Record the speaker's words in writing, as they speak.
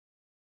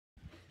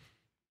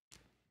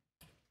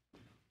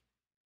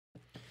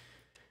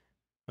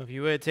If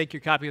you would, take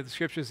your copy of the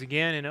Scriptures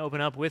again and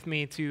open up with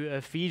me to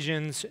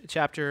Ephesians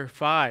chapter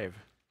 5.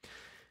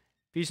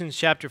 Ephesians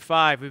chapter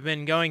 5. We've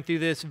been going through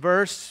this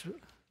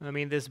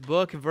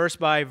book, verse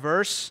by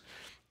verse.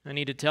 I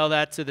need to tell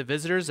that to the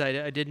visitors.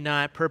 I did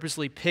not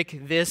purposely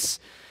pick this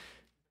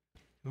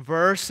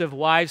verse of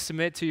wives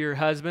submit to your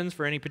husbands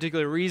for any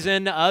particular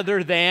reason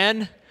other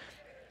than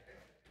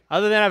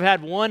I've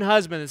had one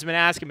husband that's been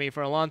asking me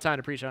for a long time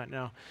to preach on it.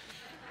 No.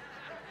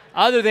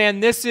 Other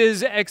than this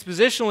is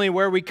expositionally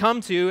where we come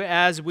to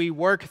as we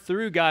work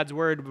through God's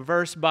Word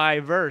verse by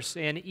verse,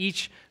 and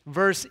each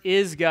verse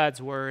is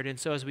God's Word, and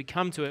so as we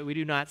come to it, we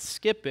do not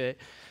skip it,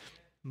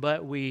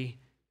 but we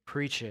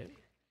preach it.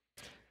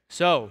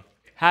 So,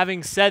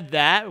 having said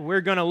that, we're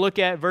going to look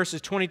at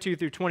verses 22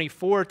 through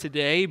 24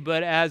 today,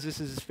 but as this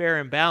is fair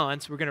and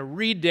balanced, we're going to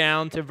read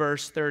down to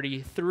verse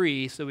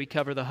 33, so we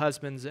cover the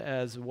husbands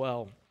as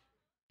well.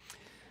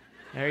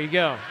 There you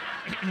go.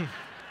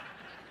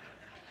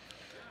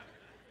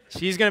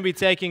 She's going to be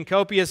taking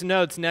copious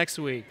notes next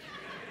week.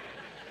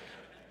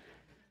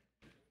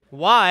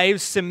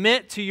 Wives,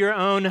 submit to your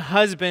own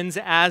husbands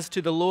as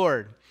to the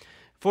Lord.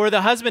 For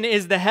the husband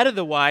is the head of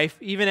the wife,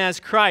 even as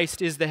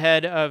Christ is the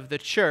head of the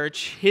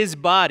church, his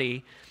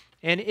body,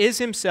 and is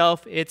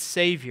himself its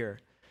Savior.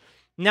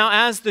 Now,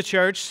 as the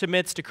church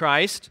submits to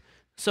Christ,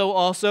 so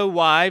also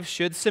wives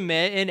should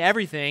submit in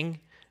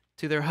everything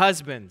to their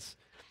husbands.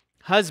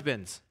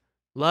 Husbands,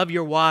 love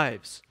your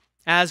wives,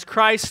 as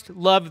Christ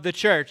loved the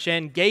church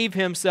and gave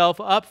himself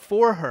up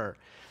for her,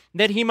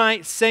 that he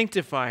might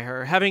sanctify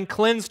her, having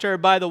cleansed her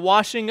by the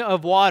washing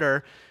of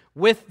water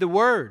with the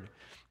word,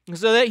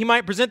 so that he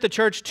might present the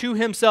church to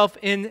himself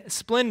in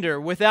splendor,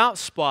 without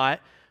spot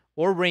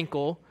or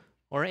wrinkle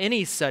or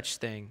any such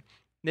thing,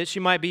 that she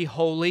might be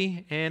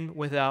holy and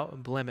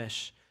without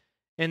blemish.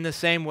 In the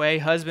same way,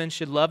 husbands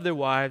should love their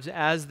wives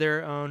as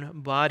their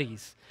own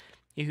bodies.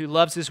 He who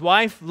loves his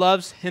wife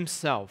loves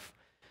himself.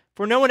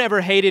 For no one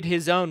ever hated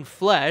his own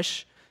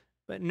flesh,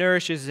 but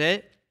nourishes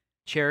it,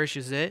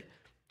 cherishes it,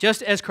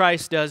 just as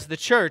Christ does the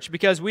church,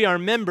 because we are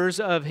members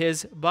of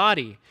his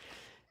body.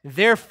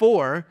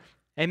 Therefore,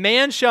 a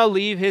man shall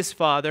leave his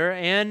father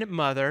and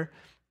mother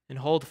and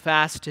hold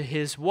fast to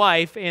his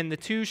wife, and the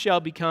two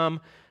shall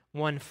become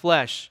one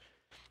flesh.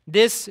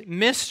 This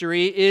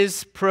mystery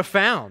is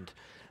profound,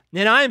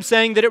 and I am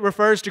saying that it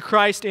refers to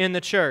Christ and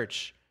the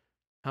church.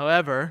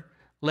 However,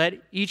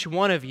 let each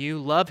one of you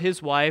love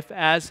his wife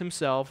as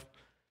himself,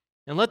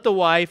 and let the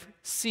wife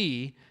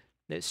see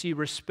that she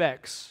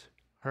respects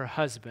her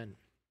husband.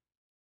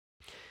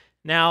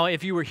 Now,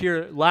 if you were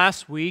here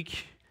last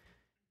week,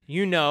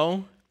 you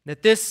know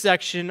that this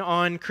section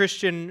on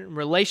Christian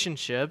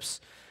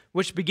relationships,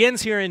 which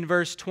begins here in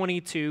verse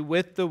 22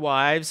 with the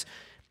wives,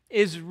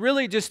 is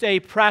really just a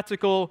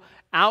practical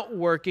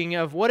outworking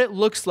of what it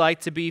looks like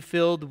to be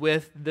filled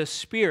with the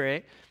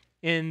Spirit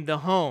in the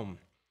home.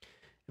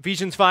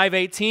 Ephesians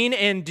 5:18,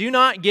 and do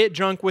not get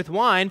drunk with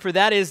wine, for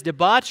that is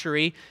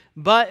debauchery,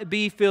 but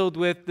be filled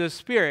with the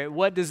Spirit.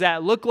 What does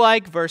that look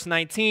like? Verse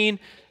 19,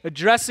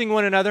 addressing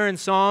one another in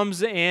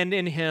psalms and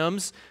in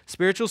hymns,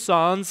 spiritual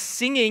songs,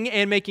 singing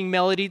and making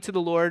melody to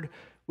the Lord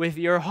with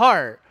your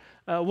heart.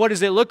 What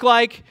does it look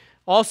like?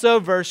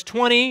 Also, verse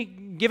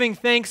 20, giving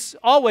thanks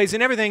always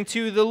and everything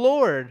to the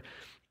Lord.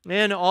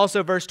 And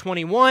also verse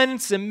 21,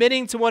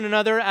 submitting to one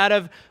another out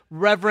of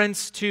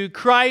reverence to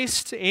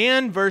Christ.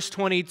 And verse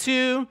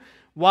 22,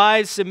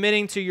 wives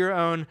submitting to your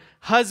own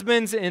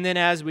husbands. And then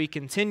as we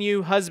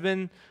continue,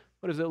 husband,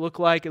 what does it look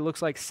like? It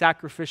looks like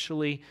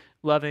sacrificially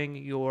loving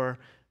your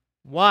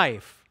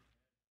wife.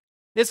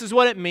 This is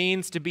what it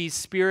means to be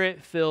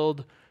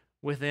Spirit-filled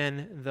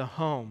within the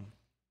home.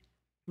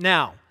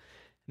 Now,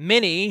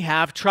 many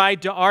have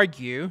tried to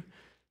argue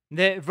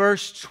that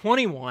verse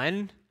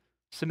 21,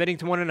 submitting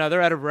to one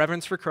another out of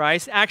reverence for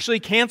Christ, actually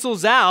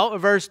cancels out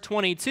verse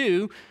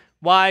 22,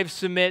 wives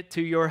submit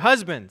to your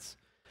husbands.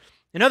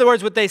 In other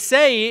words, what they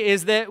say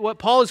is that what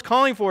Paul is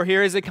calling for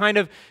here is a kind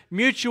of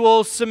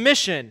mutual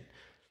submission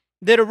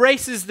that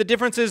erases the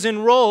differences in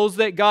roles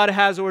that God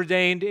has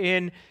ordained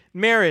in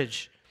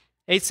marriage.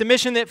 A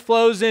submission that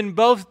flows in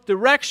both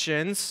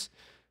directions,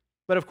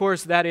 but of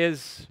course that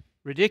is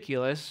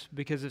ridiculous,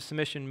 because if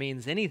submission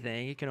means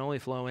anything, it can only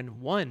flow in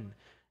one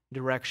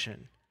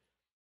direction.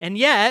 And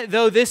yet,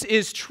 though this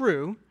is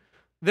true,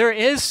 there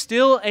is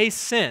still a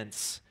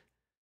sense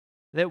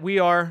that we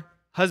are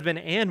husband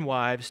and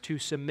wives to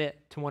submit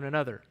to one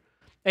another.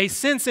 A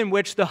sense in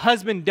which the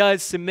husband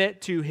does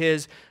submit to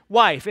his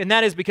wife. And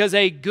that is because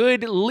a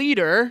good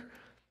leader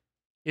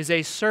is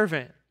a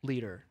servant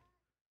leader,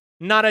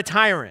 not a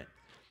tyrant.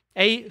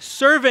 A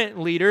servant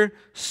leader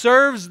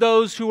serves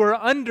those who are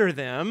under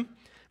them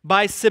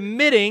by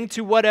submitting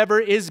to whatever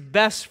is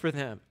best for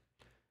them,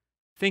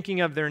 thinking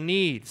of their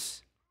needs,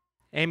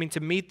 aiming to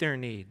meet their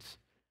needs.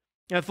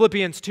 Now,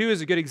 Philippians 2 is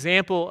a good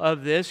example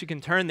of this. You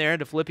can turn there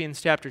to Philippians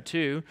chapter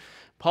 2.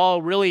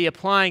 Paul really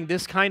applying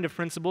this kind of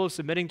principle of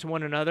submitting to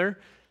one another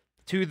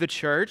to the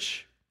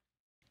church.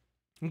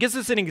 And gives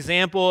us an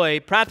example,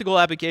 a practical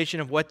application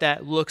of what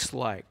that looks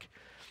like.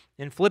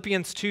 In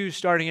Philippians 2,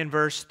 starting in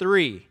verse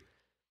 3,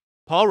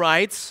 Paul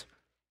writes,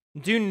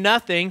 "Do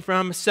nothing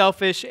from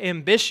selfish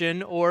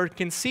ambition or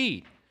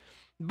conceit,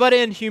 but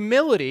in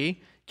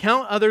humility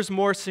count others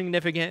more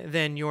significant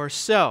than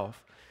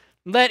yourself.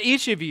 Let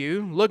each of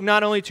you look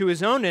not only to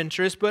his own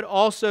interest, but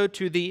also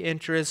to the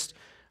interest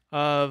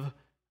of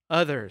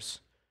others."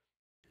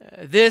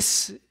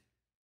 This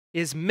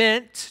is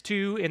meant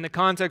to, in the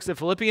context of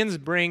Philippians,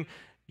 bring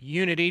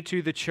unity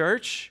to the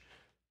church.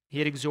 He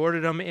had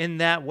exhorted them in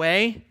that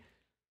way.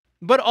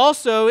 But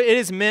also, it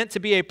is meant to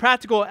be a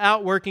practical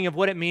outworking of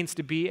what it means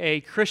to be a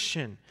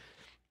Christian.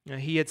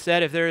 He had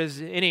said, if there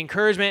is any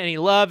encouragement, any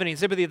love, any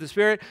sympathy of the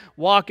Spirit,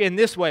 walk in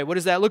this way. What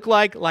does that look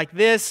like? Like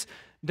this.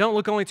 Don't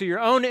look only to your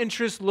own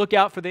interest, look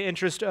out for the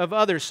interest of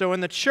others. So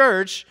in the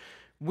church,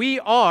 we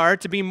are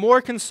to be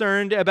more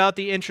concerned about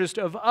the interest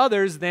of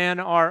others than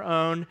our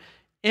own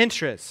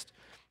interest.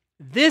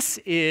 This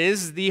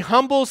is the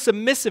humble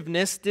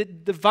submissiveness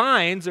that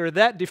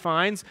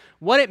defines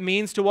what it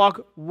means to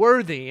walk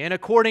worthy and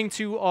according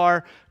to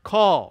our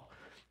call.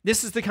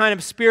 This is the kind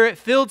of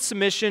Spirit-filled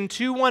submission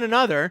to one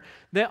another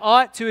that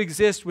ought to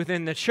exist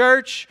within the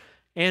church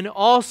and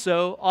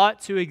also ought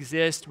to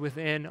exist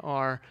within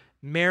our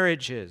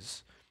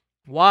marriages.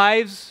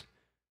 Wives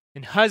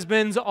and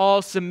husbands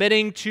all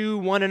submitting to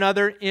one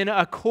another in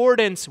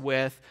accordance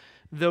with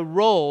the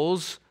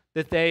roles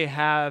that they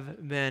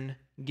have been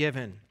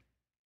given.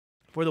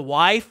 For the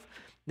wife,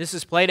 this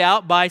is played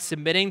out by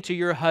submitting to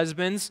your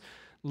husband's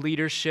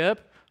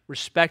leadership,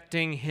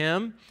 respecting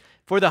him.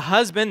 For the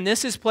husband,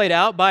 this is played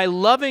out by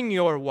loving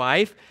your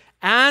wife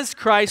as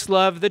Christ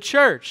loved the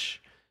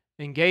church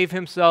and gave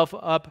himself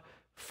up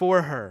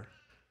for her.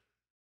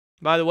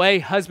 By the way,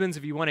 husbands,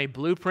 if you want a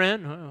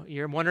blueprint,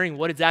 you're wondering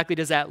what exactly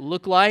does that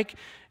look like?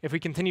 If we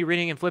continue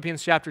reading in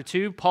Philippians chapter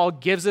 2, Paul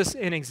gives us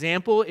an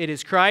example. It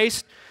is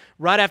Christ.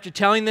 Right after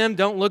telling them,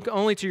 don't look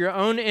only to your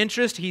own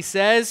interest, he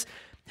says,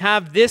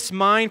 have this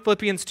mind,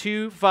 Philippians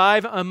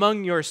 2:5,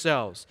 among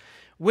yourselves,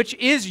 which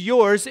is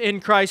yours in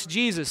Christ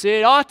Jesus.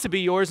 It ought to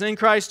be yours in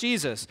Christ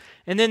Jesus.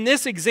 And then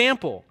this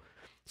example,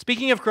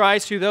 speaking of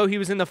Christ, who though he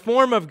was in the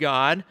form of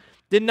God,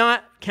 did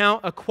not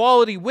count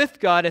equality with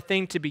God a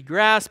thing to be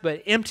grasped,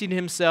 but emptied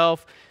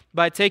himself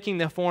by taking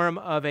the form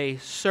of a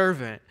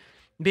servant,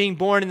 being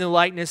born in the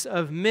likeness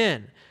of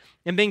men.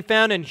 And being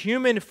found in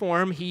human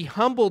form, he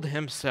humbled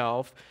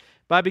himself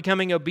by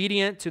becoming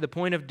obedient to the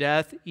point of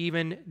death,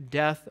 even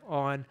death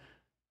on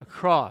a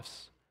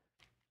cross.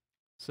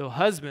 So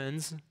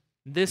husbands,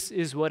 this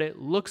is what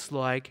it looks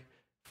like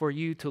for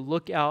you to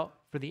look out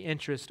for the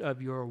interest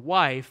of your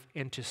wife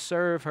and to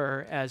serve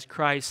her as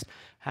Christ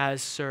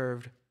has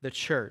served the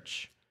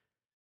church.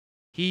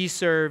 He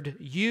served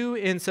you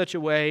in such a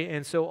way,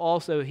 and so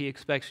also he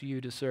expects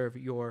you to serve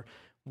your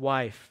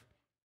wife.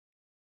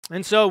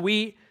 And so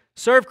we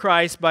serve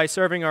Christ by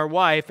serving our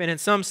wife, and in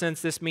some sense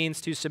this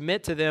means to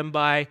submit to them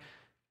by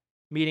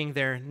meeting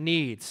their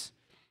needs.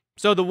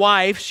 So the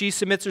wife, she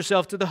submits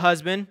herself to the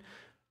husband,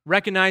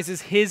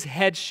 recognizes his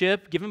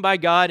headship given by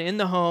God in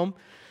the home.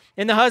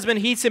 And the husband,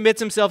 he submits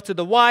himself to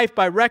the wife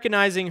by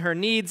recognizing her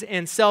needs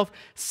and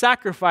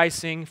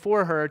self-sacrificing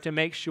for her to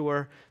make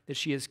sure that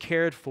she is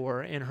cared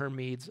for and her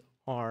needs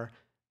are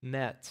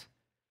met.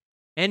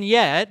 And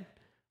yet,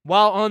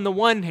 while on the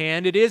one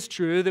hand, it is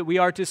true that we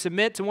are to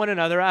submit to one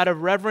another out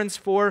of reverence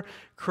for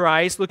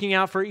Christ, looking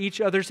out for each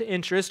other's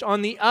interest,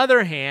 on the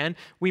other hand,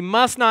 we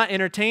must not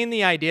entertain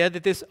the idea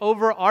that this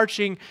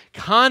overarching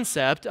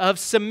concept of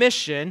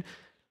submission,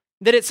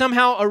 that it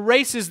somehow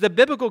erases the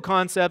biblical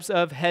concepts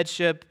of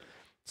headship,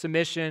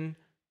 submission,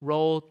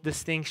 role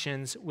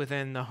distinctions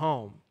within the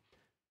home,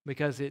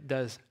 because it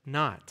does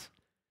not.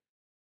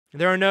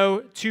 There are no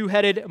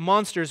two-headed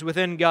monsters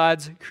within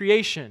God's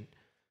creation.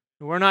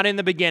 We're not in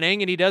the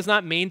beginning, and he does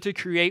not mean to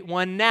create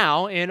one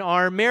now in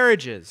our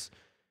marriages.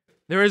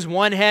 There is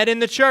one head in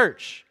the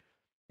church,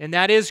 and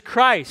that is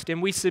Christ,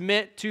 and we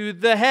submit to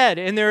the head.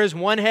 And there is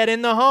one head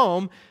in the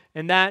home,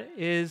 and that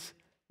is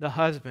the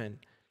husband.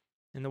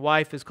 And the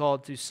wife is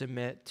called to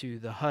submit to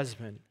the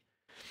husband.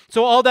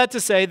 So all that to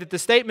say that the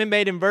statement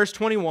made in verse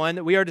 21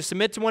 that we are to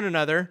submit to one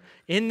another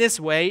in this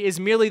way is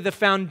merely the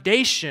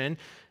foundation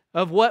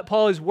of what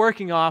Paul is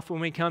working off when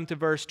we come to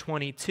verse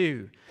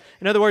 22.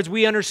 In other words,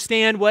 we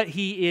understand what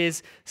he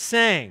is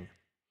saying.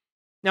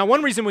 Now,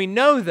 one reason we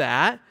know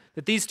that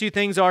these two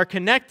things are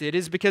connected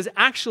is because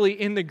actually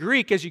in the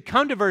Greek, as you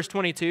come to verse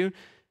 22,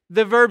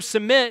 the verb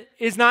submit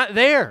is not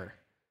there,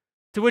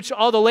 to which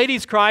all the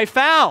ladies cry,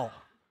 foul.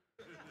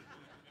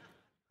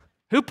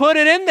 Who put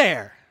it in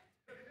there?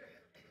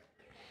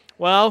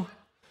 Well,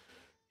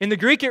 in the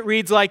Greek it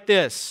reads like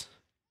this: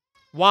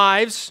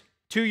 wives,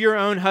 to your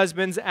own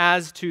husbands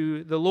as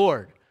to the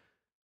Lord,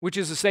 which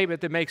is a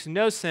statement that makes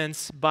no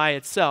sense by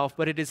itself,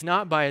 but it is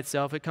not by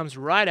itself. It comes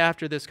right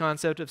after this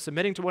concept of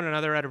submitting to one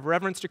another out of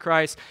reverence to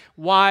Christ.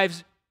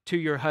 Wives, to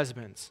your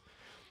husbands.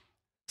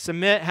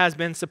 Submit has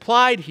been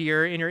supplied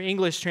here in your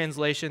English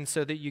translation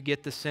so that you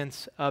get the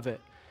sense of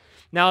it.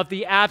 Now, if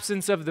the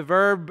absence of the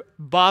verb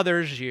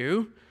bothers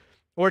you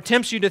or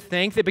tempts you to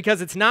think that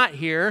because it's not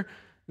here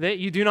that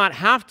you do not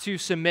have to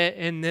submit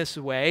in this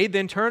way,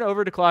 then turn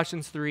over to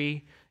Colossians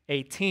 3:8.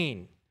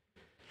 18.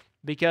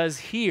 Because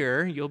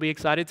here, you'll be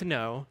excited to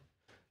know,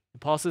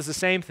 Paul says the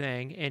same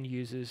thing and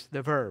uses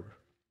the verb.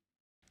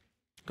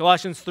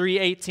 Colossians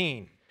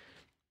 3:18.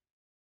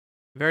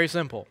 Very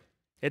simple.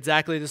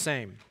 Exactly the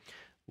same.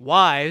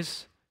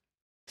 Wives,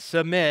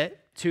 submit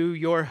to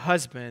your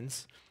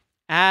husbands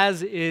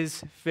as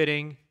is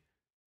fitting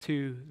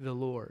to the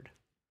Lord.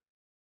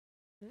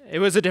 It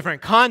was a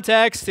different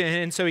context,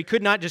 and so he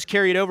could not just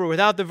carry it over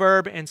without the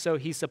verb, and so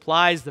he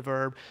supplies the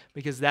verb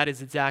because that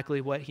is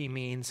exactly what he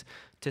means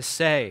to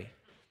say.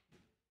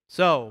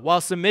 So,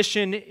 while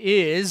submission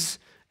is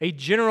a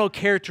general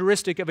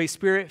characteristic of a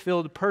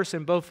spirit-filled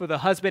person, both for the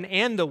husband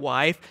and the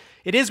wife,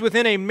 it is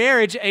within a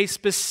marriage a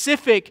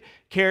specific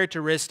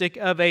characteristic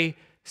of a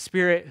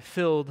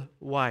spirit-filled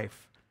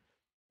wife,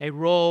 a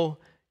role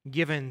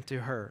given to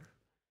her.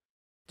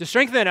 To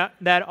strengthen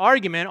that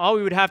argument, all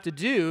we would have to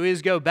do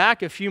is go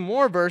back a few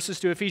more verses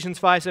to Ephesians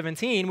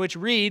 5:17, which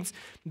reads,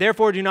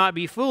 "Therefore do not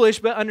be foolish,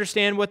 but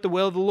understand what the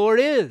will of the Lord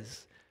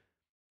is."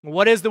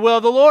 What is the will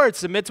of the Lord?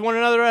 Submit to one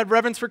another out of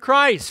reverence for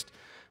Christ.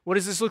 What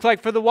does this look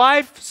like for the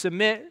wife?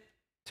 Submit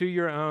to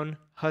your own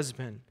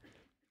husband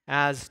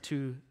as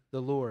to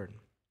the Lord.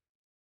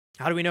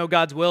 How do we know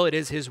God's will? It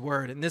is His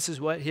Word, and this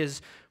is what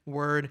His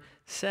Word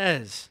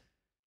says.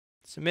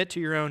 Submit to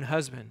your own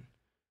husband.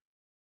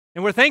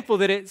 And we're thankful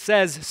that it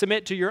says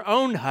submit to your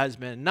own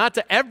husband, not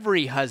to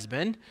every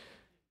husband.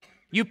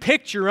 You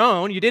picked your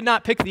own. You did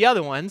not pick the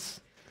other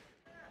ones.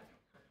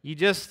 You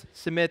just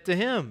submit to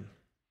him.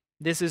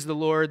 This is the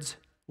Lord's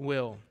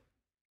will,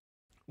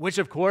 which,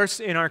 of course,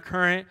 in our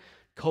current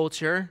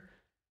culture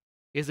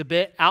is a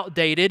bit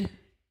outdated,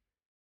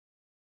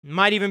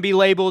 might even be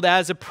labeled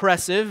as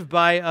oppressive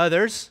by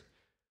others.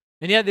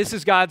 And yet this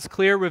is God's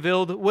clear,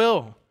 revealed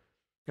will.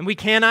 And we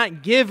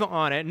cannot give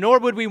on it, nor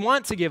would we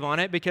want to give on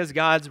it, because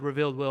God's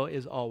revealed will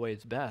is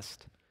always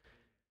best.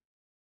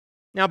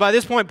 Now, by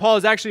this point, Paul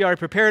has actually already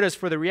prepared us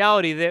for the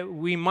reality that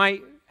we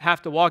might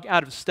have to walk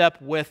out of step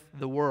with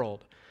the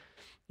world.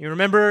 You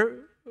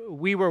remember,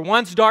 we were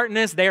once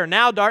darkness, they are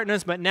now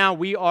darkness, but now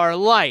we are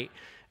light.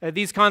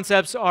 These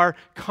concepts are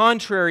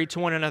contrary to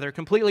one another,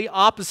 completely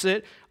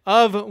opposite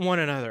of one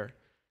another.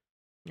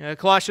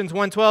 Colossians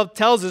 1:12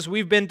 tells us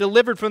we've been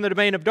delivered from the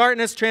domain of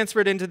darkness,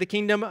 transferred into the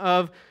kingdom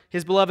of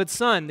His beloved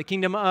Son, the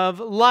kingdom of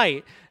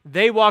light.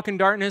 They walk in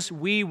darkness,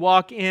 we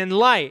walk in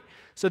light.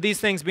 So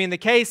these things being the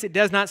case, it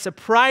does not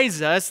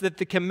surprise us that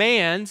the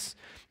commands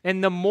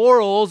and the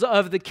morals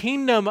of the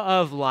kingdom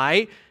of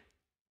light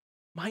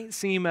might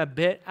seem a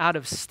bit out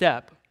of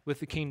step with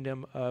the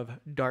kingdom of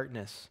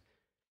darkness.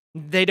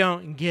 They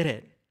don't get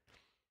it.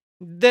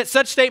 That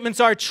such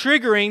statements are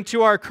triggering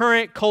to our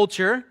current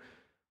culture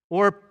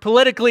or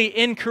politically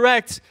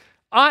incorrect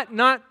ought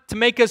not to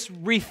make us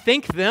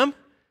rethink them,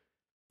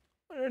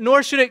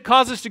 nor should it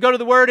cause us to go to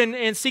the Word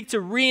and seek to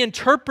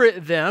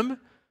reinterpret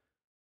them.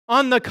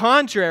 On the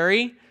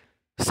contrary,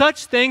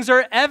 such things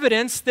are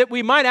evidence that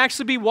we might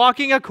actually be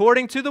walking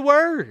according to the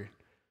Word.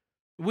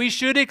 We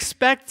should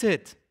expect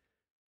it.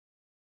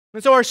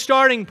 And so our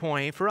starting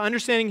point for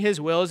understanding His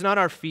will is not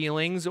our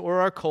feelings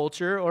or our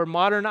culture or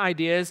modern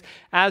ideas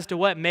as to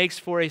what makes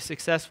for a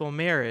successful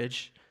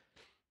marriage.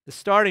 The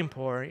starting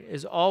point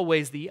is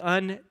always the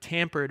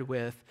untampered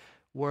with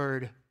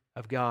Word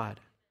of God.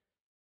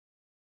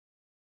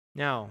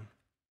 Now,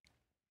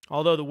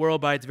 although the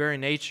world by its very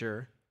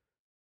nature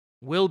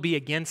will be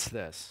against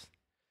this,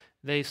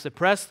 they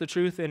suppress the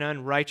truth in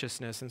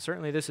unrighteousness, and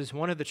certainly this is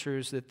one of the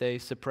truths that they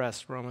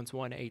suppress, Romans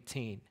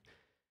 1:18.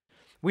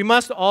 We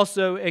must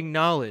also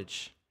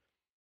acknowledge,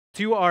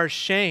 to our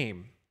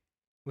shame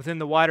within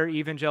the wider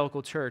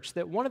evangelical church,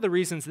 that one of the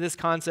reasons this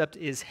concept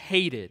is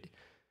hated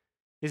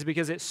is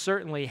because it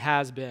certainly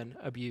has been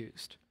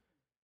abused.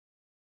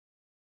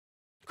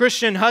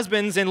 Christian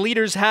husbands and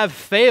leaders have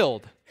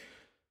failed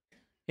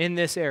in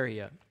this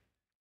area.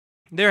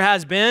 There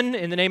has been,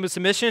 in the name of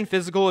submission,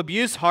 physical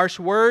abuse, harsh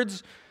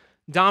words,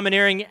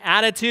 domineering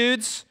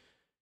attitudes,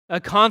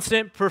 a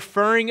constant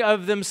preferring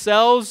of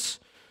themselves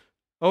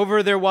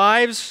over their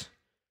wives.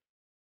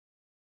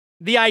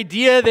 The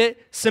idea that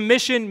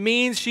submission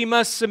means she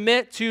must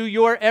submit to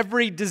your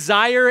every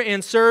desire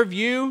and serve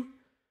you.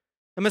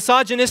 A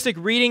misogynistic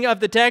reading of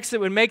the text that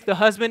would make the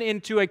husband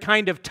into a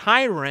kind of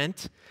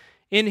tyrant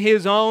in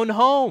his own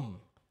home.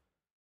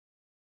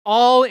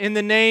 All in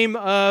the name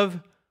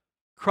of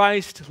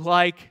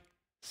Christ-like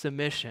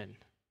submission.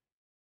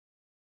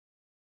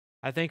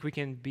 I think we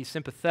can be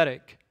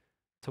sympathetic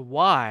to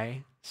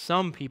why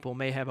some people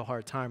may have a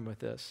hard time with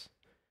this.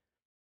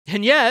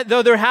 And yet,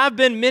 though there have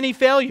been many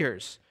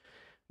failures,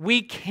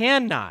 we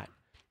cannot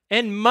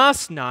and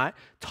must not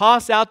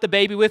toss out the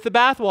baby with the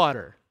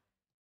bathwater.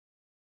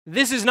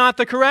 This is not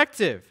the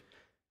corrective.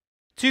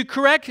 To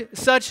correct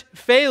such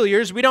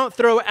failures, we don't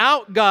throw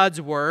out God's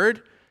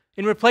word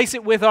and replace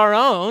it with our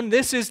own.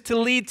 This is to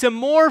lead to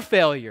more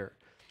failure.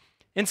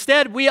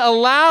 Instead, we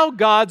allow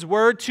God's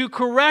word to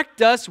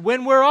correct us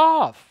when we're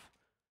off.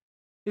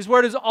 His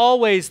word is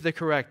always the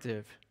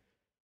corrective.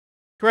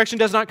 Correction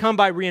does not come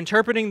by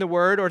reinterpreting the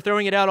word or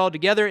throwing it out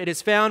altogether. It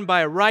is found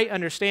by a right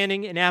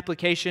understanding and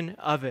application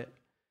of it.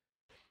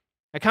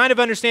 A kind of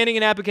understanding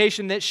and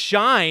application that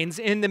shines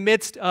in the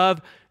midst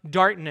of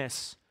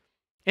darkness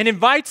and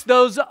invites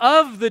those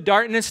of the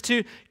darkness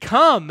to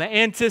come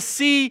and to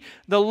see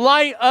the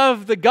light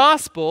of the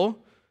gospel,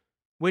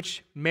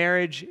 which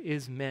marriage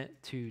is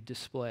meant to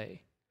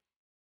display.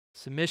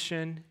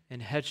 Submission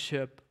and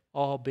headship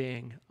all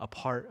being a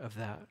part of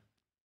that.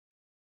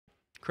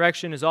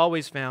 Correction is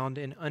always found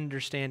in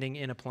understanding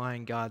and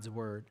applying God's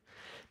word.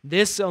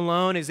 This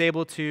alone is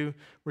able to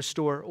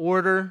restore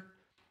order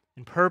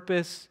and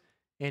purpose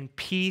and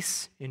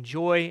peace and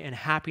joy and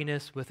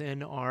happiness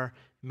within our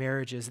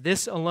marriages.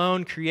 This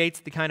alone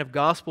creates the kind of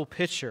gospel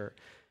picture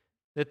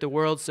that the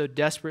world so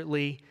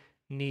desperately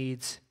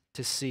needs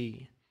to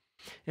see.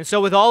 And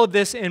so with all of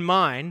this in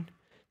mind,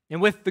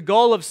 and with the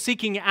goal of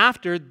seeking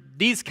after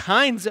these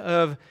kinds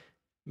of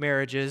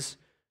marriages,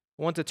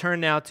 I want to turn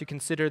now to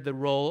consider the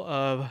role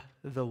of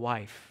the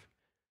wife.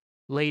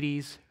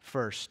 Ladies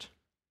first.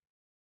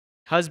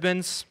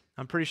 Husbands,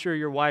 I'm pretty sure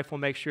your wife will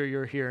make sure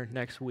you're here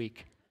next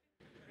week.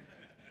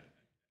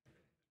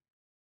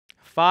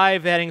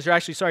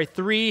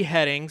 3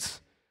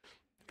 headings.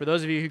 For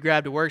those of you who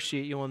grabbed a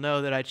worksheet, you will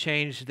know that I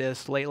changed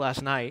this late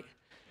last night.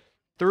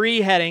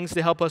 3 headings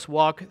to help us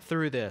walk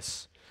through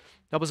this.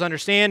 Help us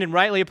understand and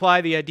rightly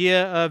apply the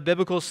idea of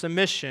biblical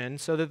submission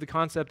so that the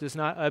concept is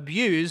not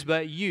abused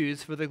but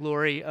used for the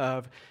glory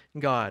of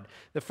God.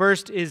 The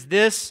first is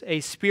this,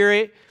 a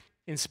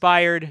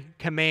Spirit-inspired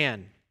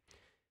command.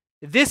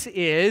 This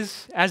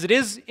is, as it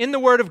is in the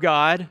Word of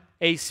God,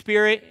 a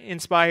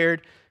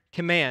Spirit-inspired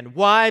command.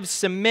 Wives,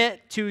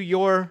 submit to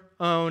your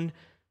own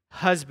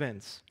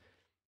husbands.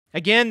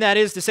 Again, that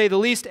is, to say the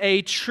least,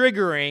 a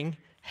triggering,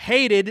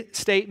 hated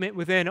statement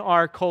within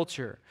our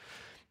culture.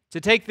 To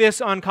take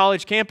this on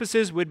college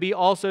campuses would be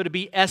also to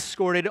be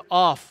escorted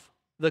off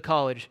the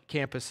college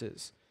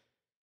campuses.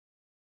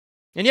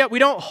 And yet we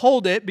don't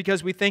hold it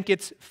because we think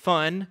it's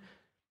fun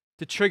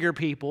to trigger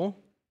people,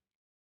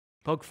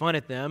 poke fun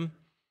at them.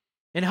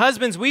 And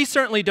husbands, we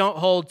certainly don't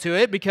hold to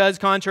it because,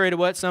 contrary to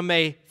what some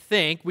may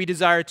think, we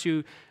desire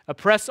to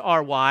oppress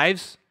our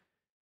wives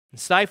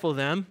and stifle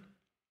them.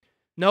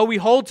 No, we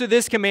hold to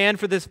this command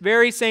for this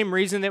very same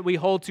reason that we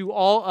hold to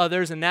all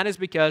others, and that is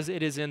because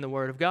it is in the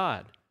Word of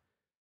God.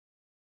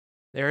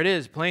 There it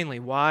is, plainly.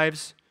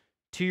 Wives,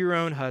 to your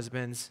own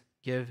husbands,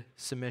 give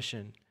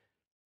submission.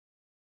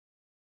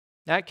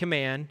 That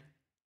command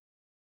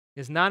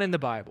is not in the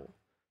Bible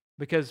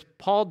because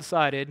Paul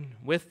decided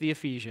with the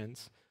Ephesian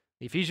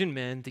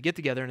men, to get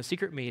together in a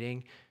secret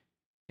meeting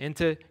and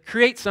to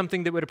create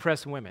something that would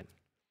oppress women.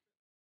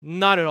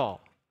 Not at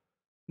all.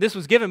 This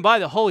was given by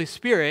the Holy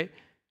Spirit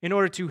in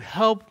order to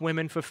help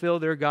women fulfill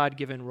their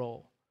God-given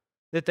role,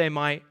 that they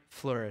might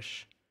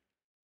flourish.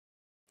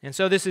 And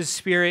so this is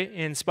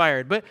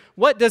Spirit-inspired. But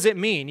what does it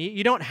mean?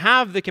 You don't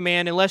have the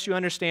command unless you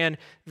understand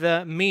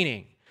the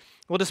meaning.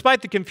 Well,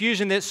 despite the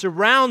confusion that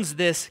surrounds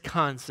this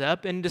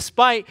concept, and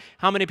despite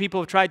how many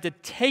people have tried to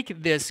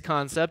take this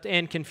concept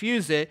and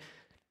confuse it,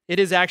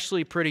 it is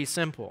actually pretty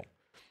simple.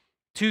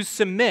 To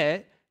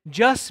submit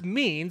just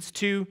means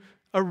to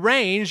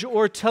arrange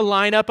or to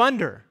line up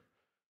under.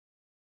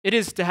 It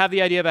is to have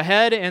the idea of a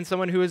head and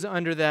someone who is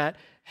under that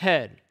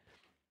head.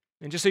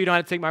 And just so you don't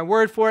have to take my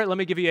word for it, let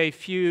me give you a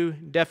few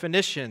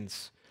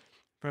definitions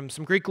from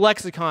some Greek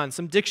lexicon,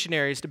 some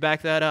dictionaries to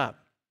back that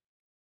up.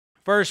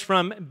 First,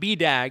 from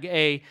BDAG,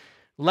 a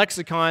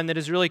lexicon that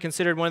is really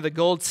considered one of the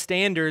gold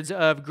standards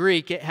of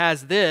Greek. It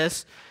has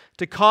this: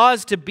 to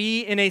cause to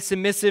be in a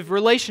submissive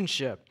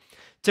relationship,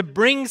 to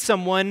bring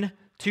someone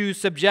to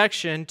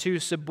subjection, to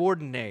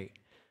subordinate.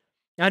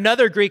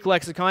 Another Greek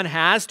lexicon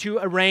has to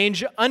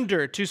arrange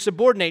under, to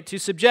subordinate, to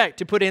subject,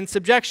 to put in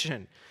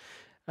subjection.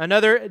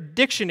 Another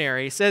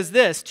dictionary says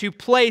this: to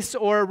place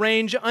or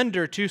arrange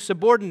under, to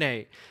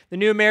subordinate. The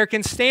New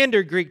American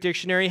Standard Greek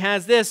Dictionary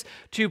has this: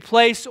 to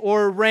place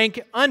or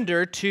rank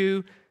under,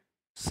 to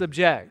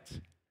subject.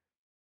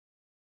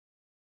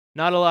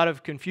 Not a lot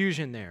of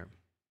confusion there.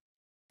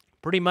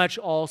 Pretty much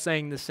all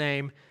saying the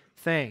same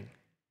thing.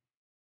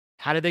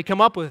 How did they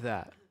come up with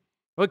that?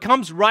 Well, it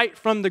comes right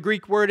from the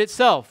Greek word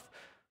itself,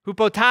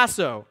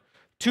 hupotasso.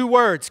 2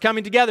 words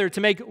coming together to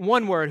make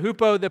one word.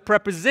 Hupo, the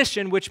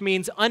preposition, which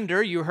means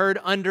under. You heard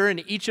under in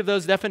each of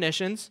those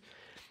definitions.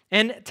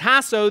 And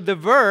tasso, the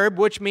verb,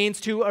 which means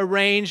to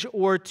arrange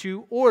or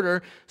to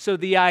order. So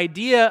the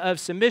idea of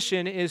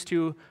submission is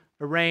to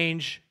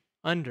arrange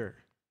under,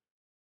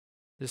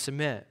 to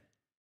submit.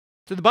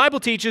 So the Bible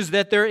teaches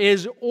that there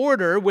is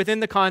order within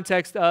the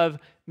context of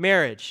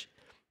marriage.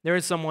 There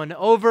is someone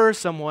over,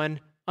 someone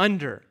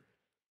under.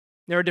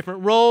 There are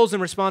different roles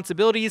and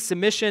responsibilities: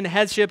 submission,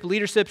 headship,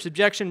 leadership,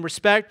 subjection,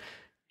 respect,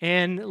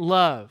 and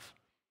love.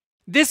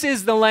 This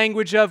is the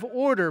language of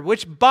order,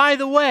 which, by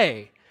the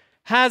way,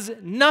 has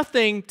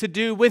nothing to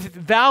do with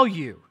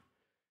value.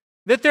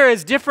 That there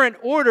is different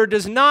order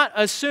does not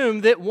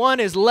assume that one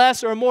is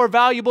less or more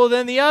valuable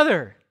than the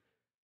other.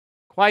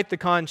 Quite the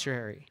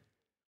contrary.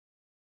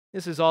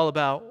 This is all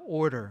about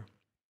order.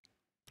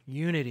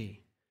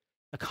 unity,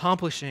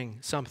 accomplishing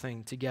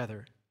something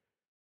together.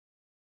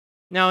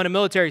 Now, in a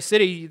military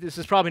city, this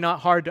is probably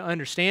not hard to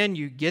understand.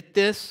 You get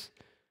this.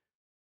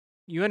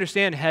 You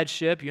understand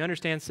headship. You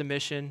understand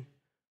submission.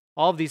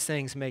 All of these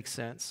things make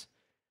sense.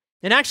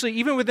 And actually,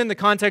 even within the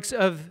context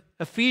of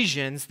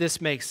Ephesians, this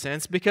makes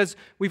sense because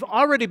we've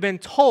already been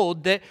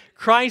told that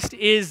Christ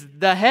is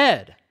the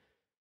head,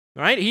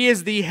 right? He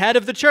is the head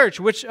of the church,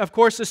 which of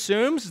course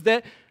assumes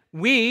that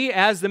we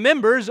as the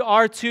members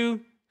are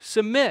to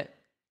submit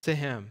to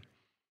him.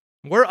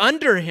 We're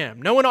under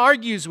him. No one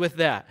argues with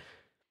that.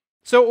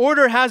 So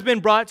order has been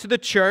brought to the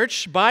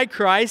church by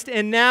Christ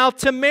and now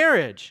to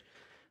marriage.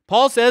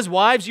 Paul says,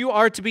 wives, you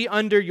are to be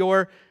under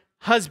your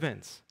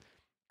husbands.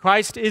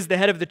 Christ is the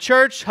head of the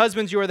church.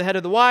 Husbands, you are the head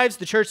of the wives.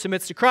 The church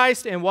submits to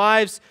Christ, and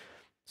wives,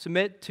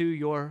 submit to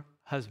your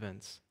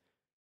husbands.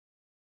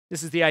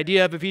 This is the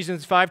idea of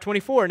Ephesians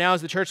 5:24. Now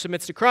as the church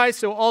submits to Christ,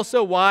 so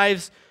also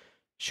wives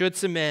should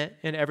submit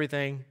in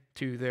everything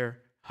to their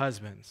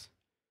husbands.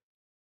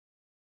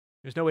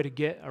 There's no way to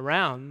get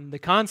around the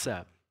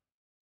concept.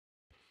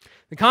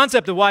 The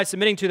concept of wives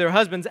submitting to their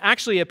husbands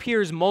actually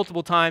appears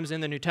multiple times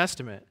in the New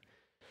Testament.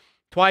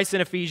 Twice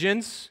in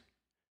Ephesians,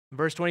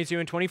 verse 22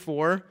 and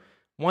 24.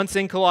 Once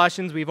in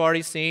Colossians, we've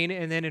already seen,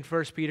 and then in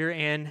 1 Peter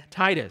and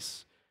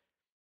Titus.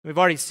 We've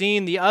already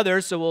seen the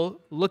others, so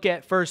we'll look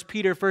at 1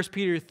 Peter. 1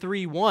 Peter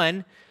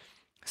 3:1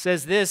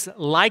 says this,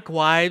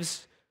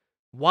 likewise,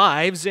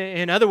 wives.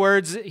 In other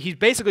words, he's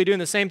basically doing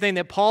the same thing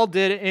that Paul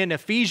did in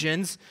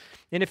Ephesians.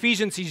 In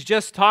Ephesians, he's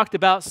just talked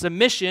about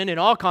submission in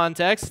all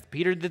contexts.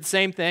 Peter did the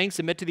same thing,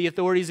 submit to the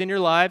authorities in your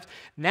lives.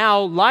 Now,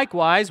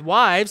 likewise,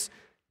 wives,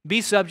 be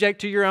subject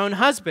to your own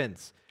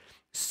husbands,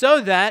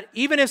 so that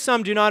even if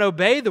some do not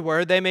obey the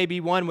word, they may be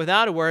won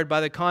without a word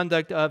by the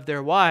conduct of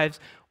their wives.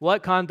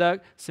 What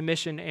conduct?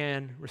 Submission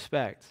and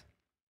respect.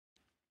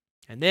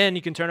 And then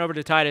you can turn over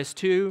to Titus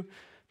 2,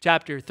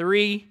 chapter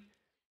 3.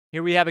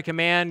 Here we have a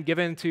command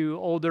given to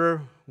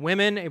older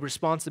women, a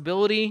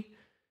responsibility.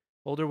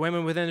 Older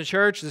women within the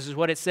church, this is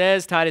what it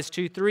says, Titus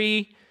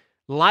 2:3.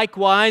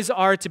 Likewise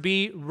are to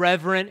be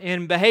reverent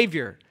in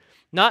behavior,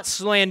 not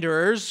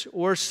slanderers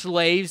or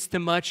slaves to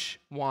much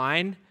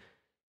wine.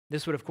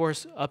 This would, of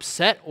course,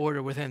 upset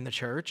order within the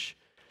church.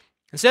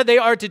 Instead, they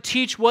are to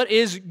teach what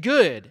is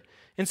good.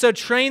 And so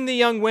train the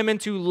young women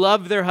to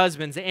love their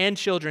husbands and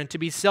children, to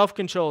be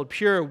self-controlled,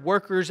 pure,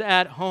 workers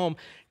at home,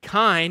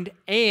 kind,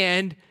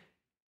 and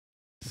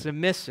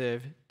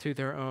submissive to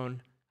their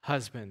own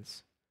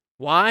husbands.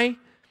 Why?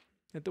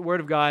 That the word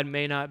of God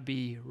may not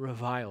be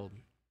reviled.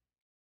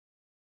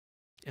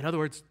 In other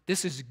words,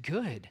 this is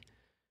good.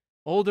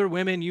 Older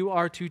women, you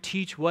are to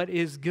teach what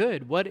is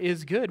good. What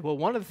is good? Well,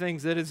 one of the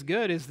things that is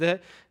good is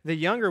that the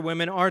younger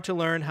women are to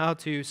learn how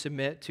to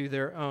submit to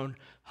their own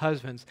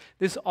husbands.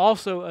 This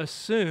also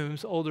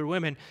assumes, older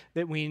women,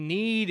 that we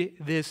need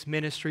this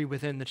ministry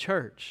within the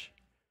church.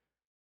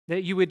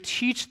 That you would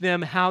teach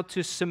them how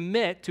to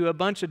submit to a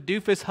bunch of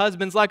doofus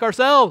husbands like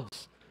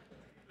ourselves.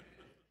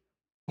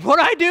 What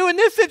do I do in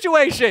this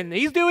situation?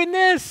 He's doing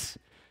this.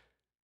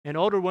 An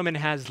older woman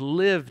has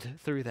lived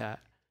through that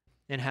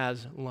and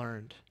has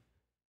learned.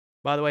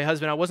 By the way,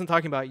 husband, I wasn't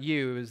talking about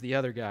you, it was the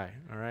other guy,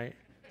 all right?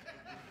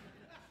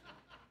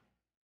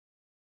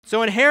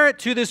 So inherent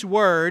to this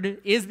word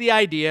is the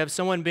idea of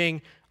someone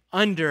being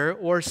under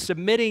or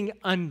submitting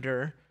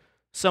under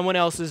someone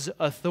else's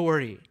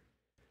authority.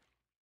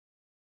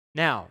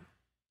 Now,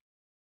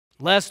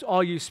 lest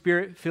all you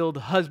spirit-filled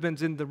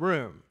husbands in the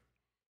room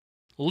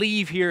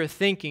leave here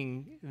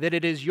thinking that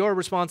it is your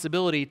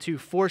responsibility to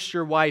force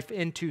your wife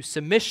into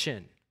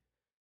submission,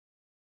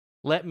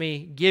 let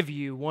me give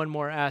you one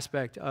more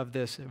aspect of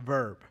this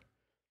verb.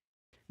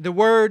 The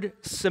word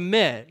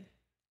submit,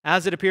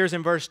 as it appears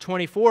in verse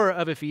 24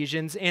 of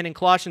Ephesians and in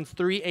Colossians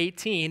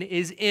 3:18,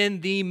 is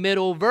in the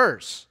middle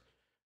verse,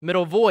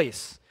 middle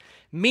voice,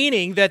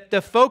 meaning that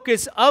the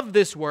focus of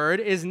this word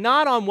is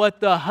not on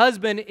what the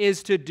husband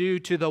is to do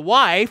to the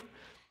wife,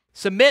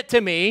 submit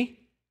to me.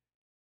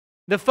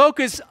 The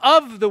focus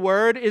of the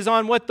word is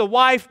on what the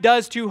wife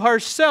does to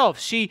herself.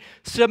 She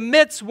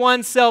submits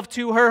oneself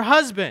to her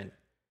husband.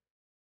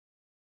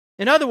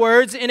 In other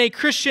words, in a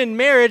Christian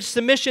marriage,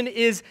 submission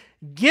is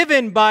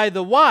given by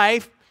the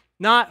wife,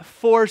 not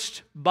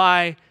forced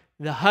by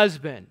the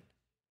husband.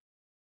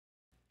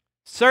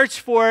 Search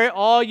for it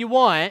all you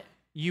want,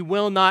 you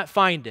will not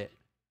find it.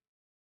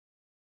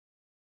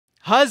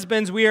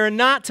 Husbands, we are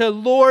not to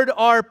lord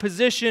our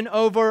position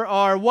over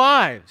our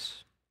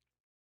wives.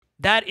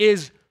 That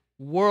is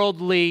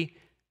worldly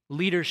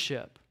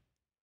leadership.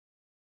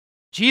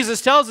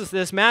 Jesus tells us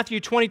this, Matthew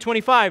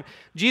 20:25.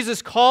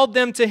 Jesus called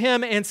them to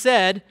him and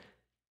said,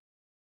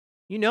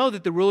 you know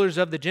that the rulers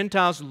of the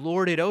Gentiles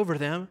lord it over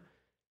them,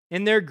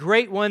 and their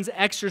great ones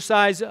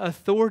exercise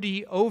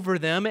authority over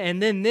them.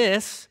 And then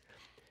this,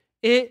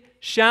 it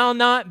shall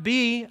not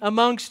be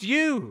amongst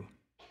you.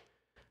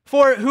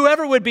 For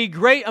whoever would be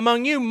great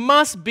among you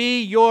must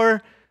be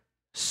your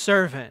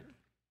servant.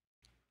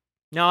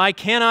 Now, I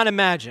cannot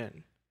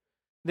imagine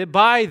that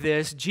by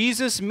this,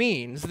 Jesus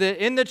means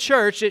that in the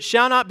church it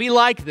shall not be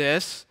like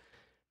this,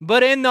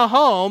 But in the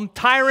home,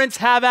 tyrants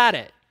have at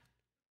it.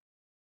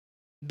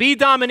 Be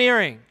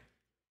domineering.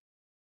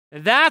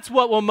 That's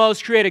what will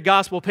most create a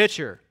gospel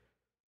picture.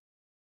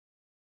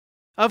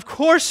 Of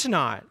course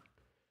not.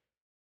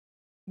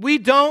 We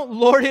don't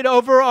lord it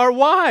over our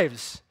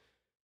wives.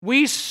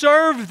 We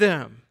serve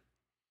them.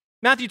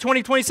 Matthew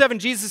 20:27,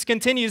 Jesus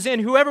continues,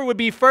 and whoever would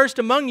be first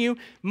among you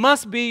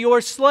must be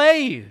your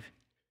slave.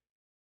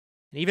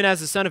 And even as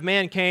the Son of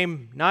Man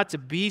came not to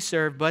be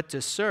served, but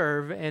to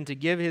serve and to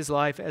give his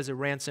life as a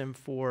ransom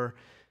for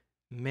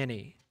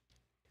many.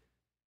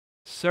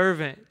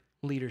 Servant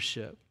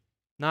leadership,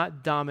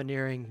 not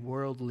domineering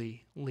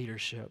worldly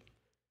leadership.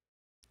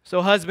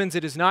 So husbands,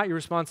 it is not your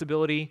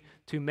responsibility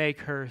to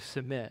make her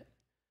submit.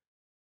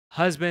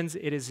 Husbands,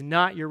 it is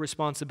not your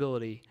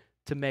responsibility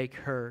to make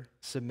her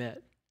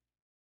submit.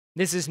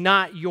 This is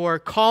not your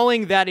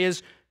calling, that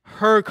is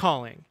her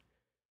calling.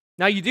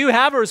 Now, you do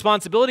have a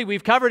responsibility.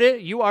 We've covered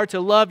it. You are to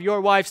love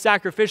your wife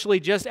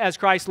sacrificially just as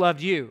Christ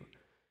loved you.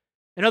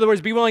 In other words,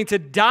 be willing to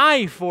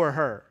die for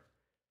her.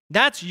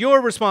 That's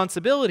your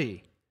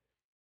responsibility.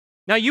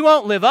 Now, you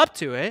won't live up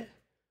to it.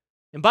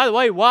 And by the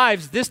way,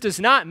 wives, this does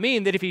not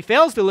mean that if he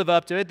fails to live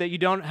up to it, that you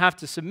don't have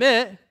to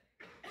submit.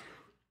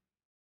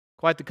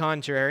 Quite the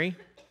contrary.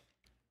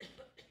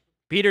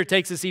 Peter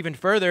takes us even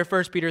further,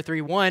 1 Peter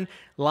 3:1.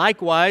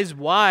 Likewise,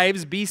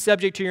 wives, be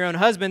subject to your own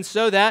husbands,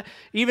 so that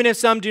even if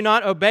some do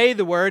not obey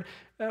the word,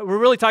 we're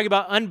really talking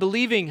about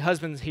unbelieving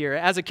husbands here.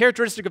 As a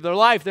characteristic of their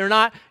life, they're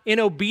not in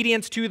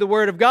obedience to the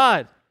word of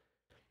God.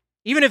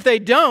 Even if they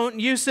don't,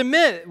 you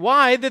submit.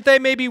 Why? That they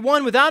may be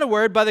won without a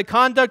word by the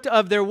conduct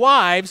of their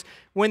wives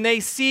when they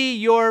see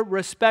your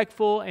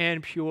respectful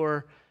and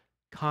pure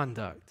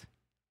conduct.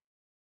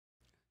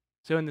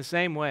 So in the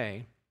same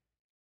way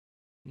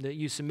that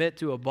you submit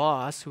to a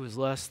boss who is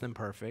less than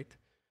perfect,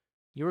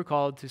 you are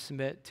called to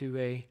submit to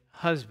a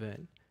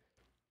husband,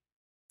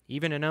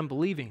 even an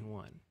unbelieving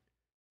one,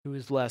 who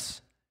is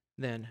less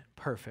than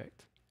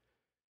perfect.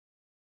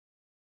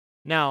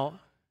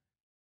 Now,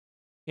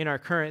 in our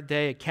current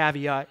day, a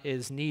caveat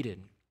is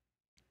needed.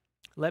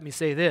 Let me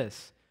say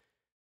this.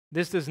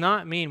 This does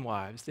not mean,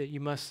 wives, that you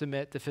must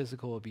submit to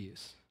physical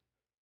abuse.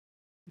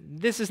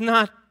 This is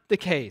not the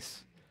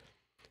case.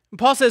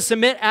 Paul says,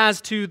 submit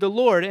as to the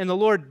Lord, and the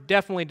Lord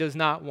definitely does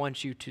not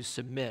want you to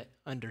submit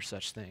under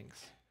such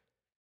things.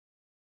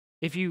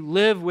 If you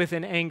live with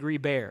an angry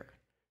bear,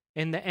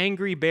 and the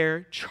angry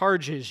bear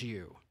charges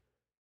you,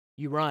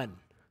 you run.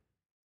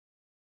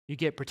 You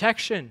get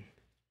protection.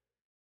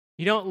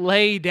 You don't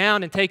lay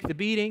down and take the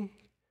beating.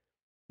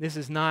 This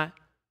is not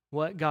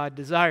what God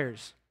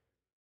desires.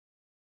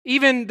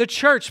 Even the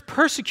church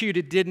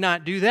persecuted did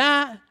not do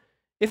that.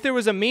 If there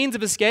was a means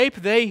of escape,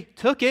 they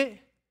took it.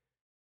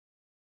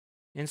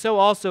 And so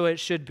also it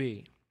should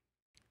be.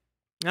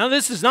 Now,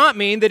 this does not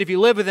mean that if you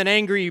live with an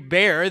angry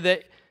bear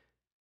that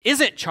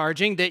isn't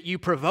charging, that you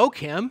provoke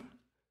him.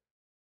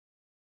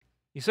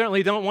 You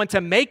certainly don't want to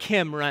make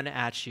him run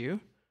at you.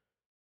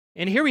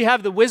 And here we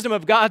have the wisdom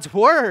of God's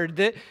word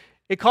that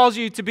it calls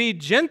you to be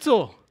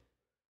gentle.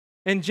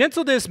 And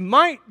gentleness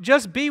might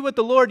just be what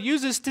the Lord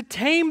uses to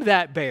tame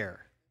that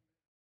bear,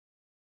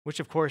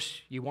 which of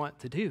course you want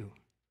to do.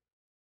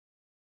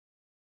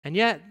 And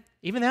yet,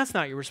 even that's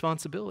not your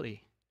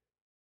responsibility.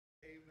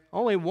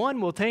 Only one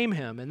will tame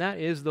him, and that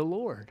is the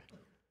Lord.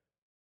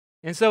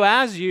 And so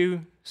as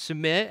you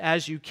submit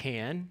as you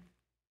can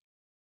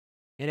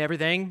in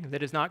everything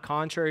that is not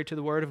contrary to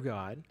the word of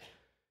God,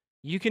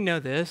 you can know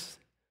this,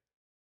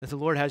 that the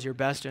Lord has your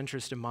best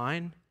interest in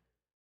mind,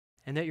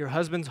 and that your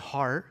husband's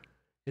heart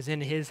is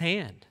in his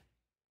hand.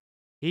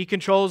 He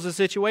controls the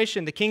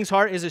situation. The king's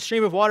heart is a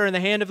stream of water in the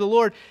hand of the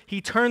Lord.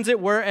 He turns it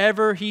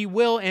wherever he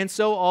will, and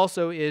so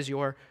also is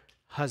your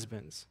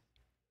husband's.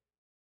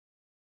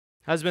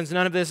 Husbands,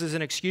 none of this is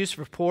an excuse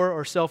for poor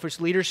or selfish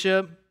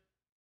leadership.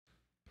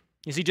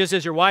 You see, just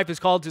as your wife is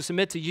called to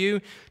submit to you,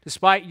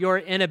 despite your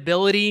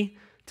inability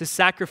to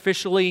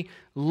sacrificially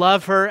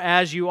love her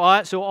as you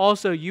ought, so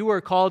also you are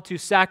called to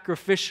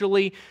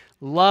sacrificially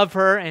love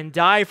her and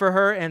die for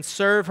her and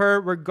serve her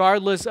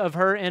regardless of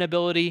her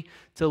inability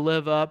to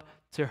live up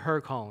to her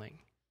calling.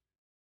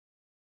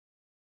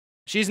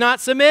 She's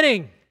not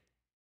submitting.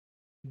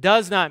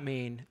 Does not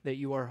mean that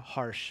you are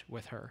harsh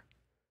with her.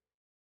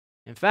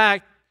 In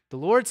fact, the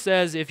Lord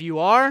says, if you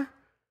are,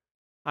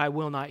 I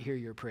will not hear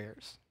your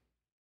prayers.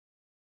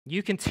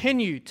 You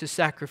continue to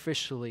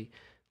sacrificially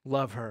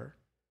love her.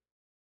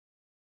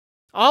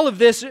 All of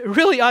this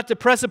really ought to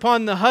press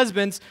upon the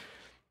husbands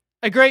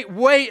a great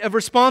weight of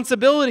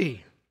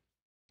responsibility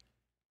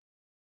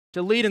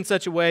to lead in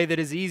such a way that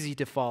is easy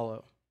to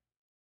follow.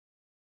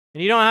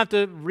 And you don't have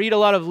to read a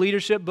lot of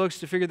leadership books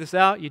to figure this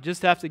out. You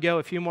just have to go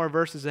a few more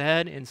verses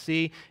ahead and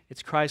see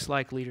it's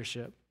Christ-like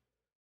leadership.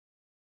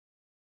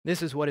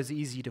 This is what is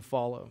easy to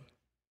follow.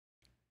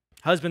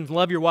 Husbands,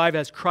 love your wife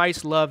as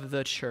Christ loved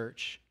the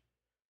church.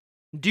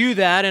 Do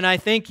that, and I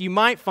think you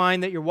might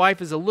find that your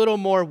wife is a little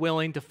more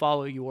willing to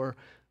follow your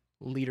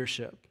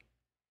leadership.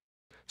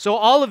 So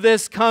all of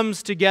this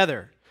comes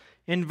together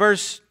in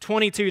verse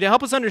 22 to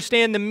help us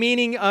understand the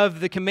meaning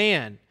of the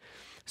command.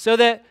 so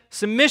that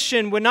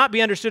submission would not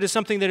be understood as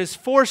something that is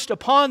forced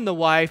upon the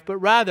wife, but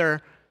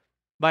rather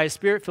by a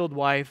Spirit-filled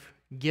wife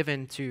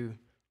given to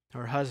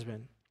her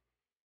husband.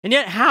 And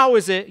yet, how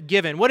is it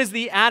given? What is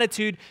the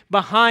attitude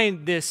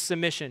behind this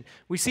submission?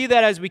 We see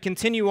that as we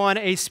continue on,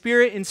 a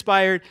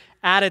Spirit-inspired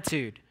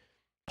attitude.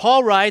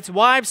 Paul writes,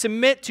 "Wives,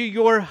 submit to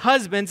your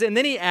husbands," and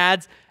then he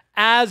adds,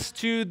 "as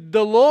to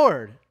the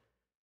Lord."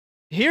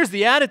 Here's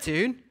the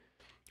attitude.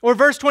 Or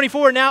verse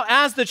 24, "Now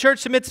as the church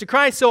submits to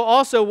Christ, so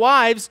also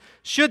wives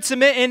should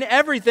submit in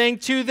everything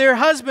to their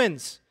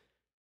husbands."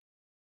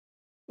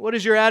 What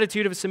is your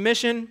attitude of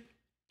submission?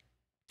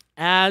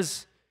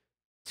 As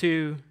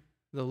to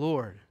the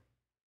Lord.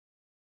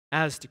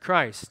 As to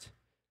Christ.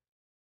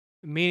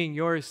 Meaning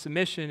your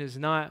submission is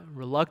not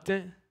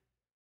reluctant.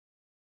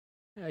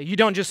 You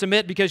don't just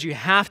submit because you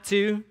have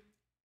to,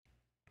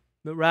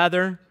 but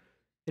rather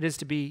it is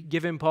to be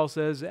given, Paul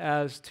says,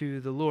 as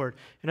to the Lord.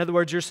 In other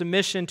words, your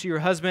submission to your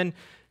husband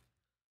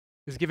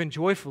is given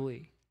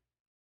joyfully,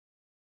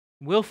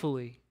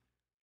 willfully.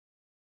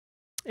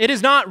 It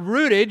is not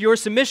rooted, your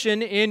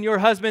submission, in your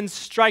husband's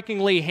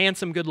strikingly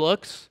handsome good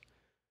looks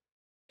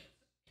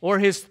or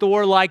his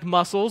Thor-like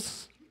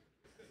muscles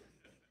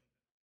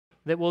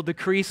that will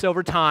decrease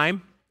over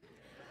time.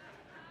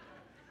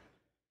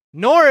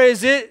 Nor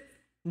is it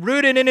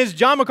rooted in his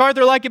John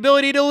MacArthur-like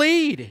ability to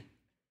lead.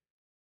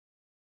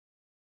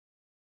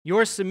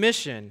 Your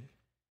submission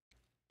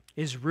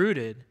is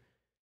rooted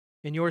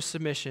in your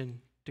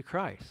submission to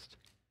Christ.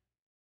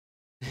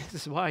 This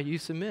is why you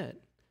submit.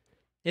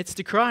 It's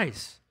to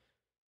Christ.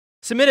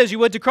 Submit as you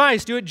would to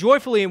Christ. Do it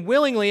joyfully and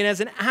willingly and as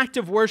an act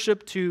of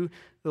worship to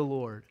the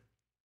Lord.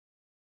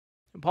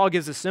 And Paul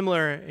gives a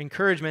similar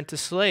encouragement to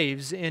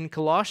slaves in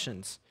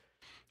Colossians.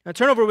 Now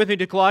turn over with me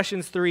to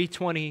Colossians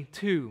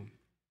 3:22.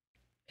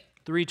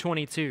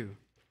 3:22.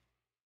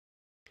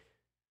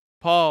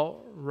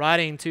 Paul,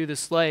 writing to the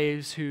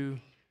slaves who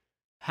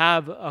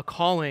have a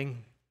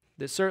calling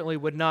that certainly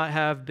would not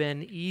have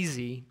been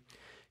easy,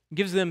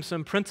 gives them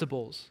some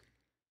principles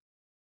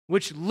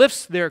which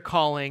lifts their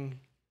calling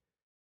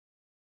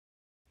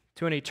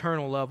to an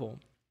eternal level.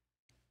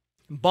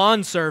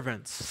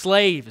 Bondservants,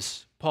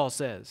 slaves, Paul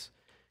says.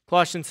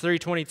 Colossians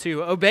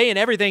 3:22, "Obey in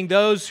everything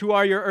those who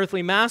are your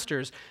earthly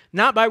masters,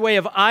 not by way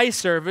of eye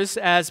service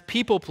as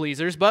people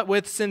pleasers, but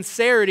with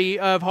sincerity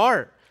of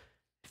heart,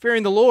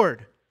 fearing the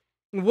Lord.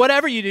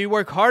 Whatever you do,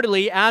 work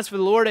heartily as for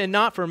the Lord and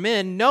not for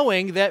men,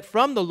 knowing that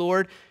from the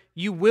Lord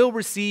you will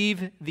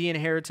receive the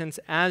inheritance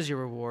as your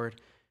reward.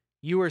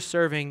 You are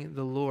serving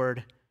the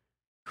Lord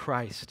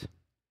Christ."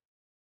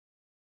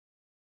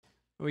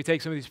 We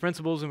take some of these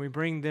principles and we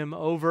bring them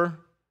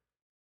over.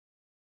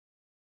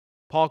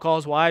 Paul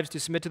calls wives to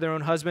submit to their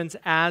own husbands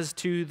as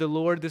to the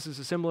Lord. This is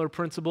a similar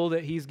principle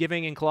that he's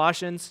giving in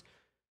Colossians.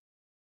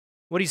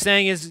 What he's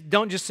saying is,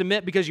 don't just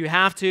submit because you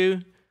have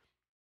to.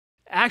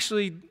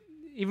 Actually,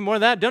 even more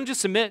than that, don't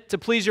just submit to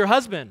please your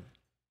husband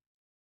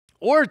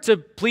or to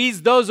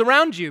please those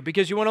around you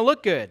because you want to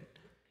look good.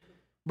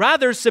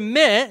 Rather,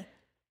 submit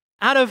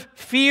out of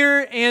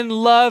fear and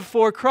love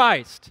for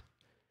Christ.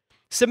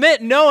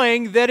 Submit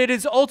knowing that it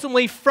is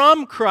ultimately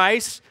from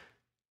Christ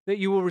that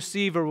you will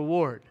receive a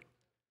reward.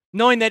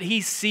 Knowing that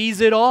He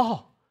sees it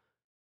all,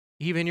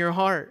 even your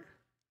heart.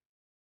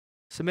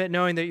 Submit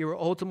knowing that you are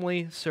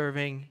ultimately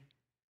serving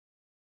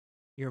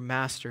your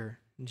Master,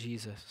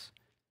 Jesus.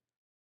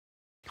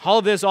 All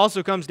of this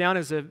also comes down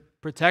as a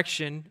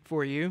protection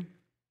for you,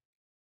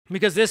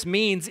 because this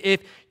means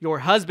if your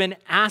husband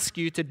asks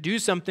you to do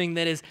something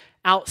that is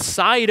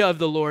outside of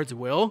the Lord's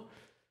will,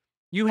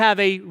 you have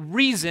a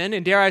reason,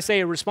 and dare I say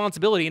a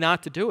responsibility,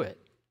 not to do it.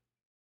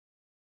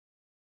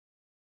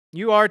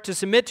 You are to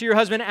submit to your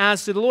husband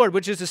as to the Lord,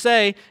 which is to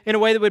say, in a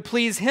way that would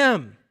please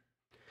Him.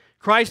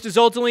 Christ is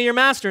ultimately your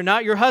master,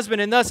 not your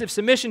husband, and thus if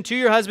submission to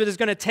your husband is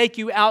going to take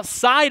you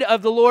outside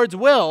of the Lord's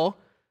will,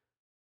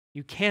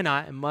 you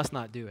cannot and must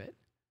not do it.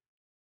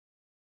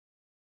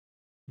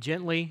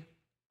 Gently,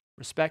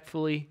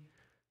 respectfully,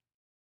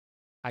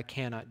 I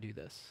cannot do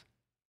this.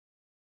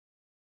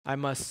 I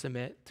must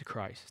submit to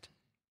Christ.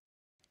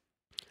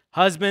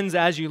 Husbands,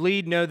 as you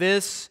lead, know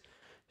this.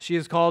 She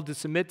is called to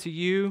submit to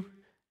you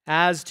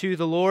as to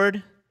the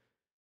Lord,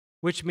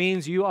 which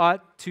means you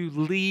ought to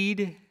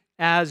lead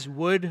as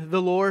would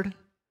the Lord.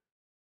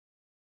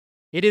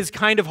 It is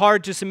kind of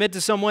hard to submit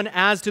to someone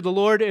as to the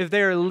Lord if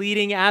they are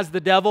leading as the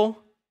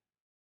devil.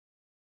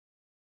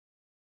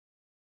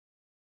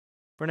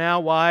 For now,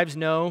 wives,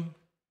 know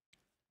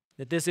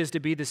that this is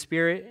to be the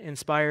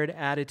Spirit-inspired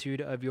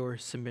attitude of your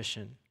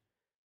submission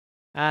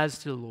as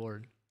to the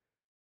Lord.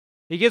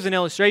 He gives an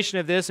illustration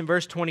of this in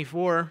verse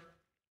 24.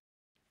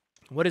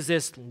 What does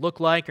this look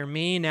like or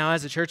mean? Now,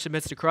 as the church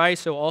submits to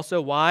Christ, so also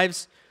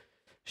wives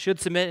should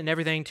submit in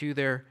everything to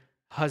their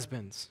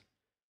husbands.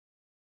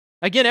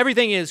 Again,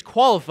 everything is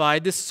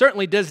qualified. This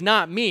certainly does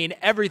not mean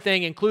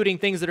everything, including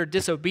things that are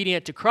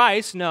disobedient to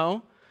Christ,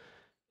 no.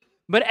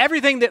 But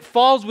everything that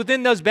falls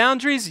within those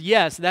boundaries,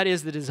 yes, that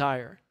is the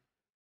desire.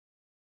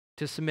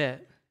 To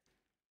submit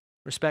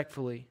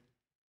respectfully.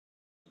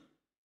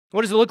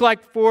 What does it look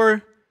like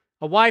for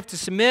a wife to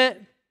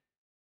submit,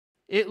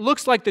 it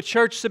looks like the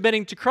church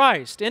submitting to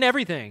Christ in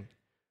everything.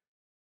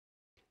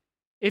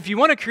 If you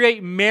want to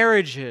create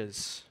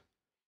marriages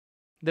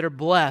that are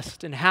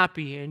blessed and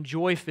happy and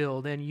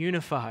joy-filled and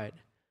unified,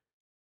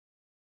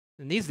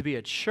 there needs to be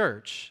a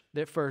church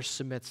that first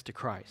submits to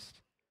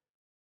Christ.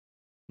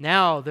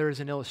 Now there is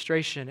an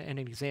illustration and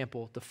an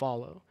example to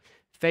follow.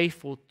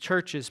 Faithful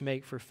churches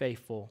make for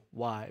faithful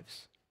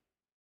wives.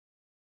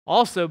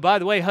 Also, by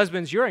the way,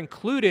 husbands, you're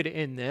included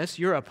in this.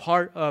 You're a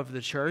part of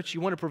the church.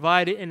 You want to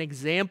provide an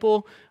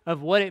example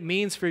of what it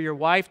means for your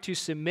wife to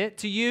submit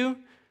to you,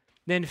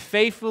 then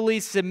faithfully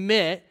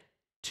submit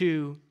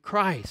to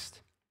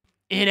Christ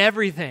in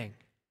everything.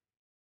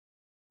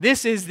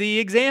 This is the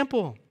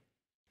example.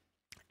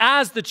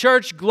 As the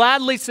church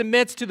gladly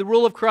submits to the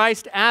rule of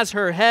Christ as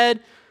her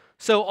head,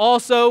 so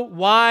also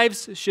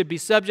wives should be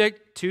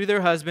subject to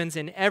their husbands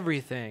in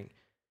everything.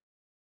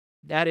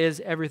 That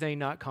is, everything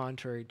not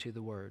contrary to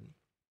the word,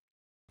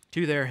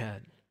 to their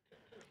head.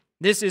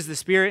 This is the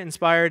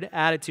Spirit-inspired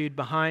attitude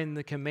behind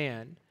the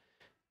command.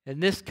 And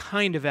this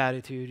kind of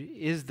attitude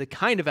is the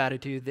kind of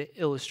attitude that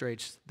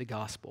illustrates the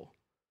gospel.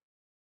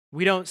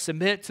 We don't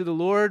submit to the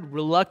Lord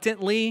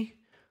reluctantly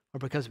or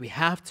because we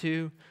have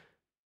to,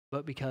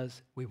 but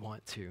because we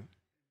want to.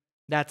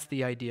 That's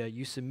the idea.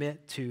 You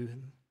submit to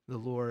the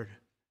Lord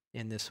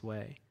in this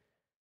way.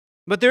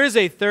 But there is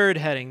a third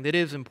heading that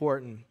is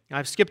important.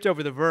 I've skipped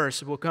over the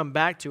verse. We'll come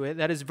back to it.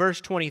 That is verse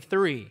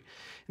 23.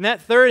 And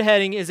that third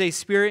heading is a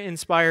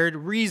Spirit-inspired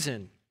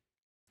reason.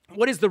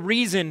 What is the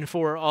reason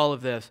for all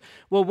of this?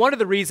 Well, one of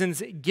the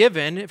reasons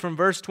given from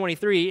verse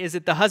 23 is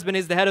that the husband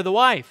is the head of the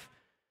wife.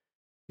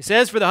 He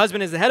says, "For the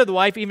husband is the head of the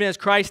wife, even as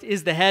Christ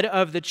is the head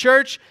of the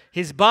church,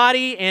 his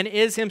body, and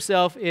is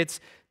himself its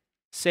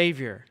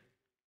Savior."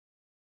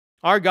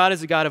 Our God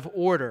is a God of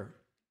order,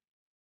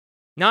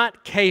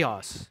 not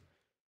chaos.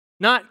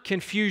 Not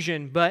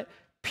confusion, but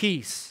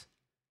peace.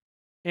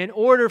 And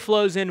order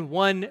flows in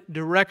one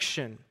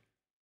direction,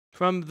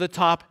 from the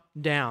top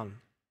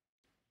down.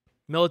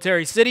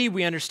 Military city,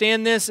 we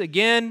understand this.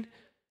 Again,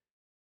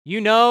 you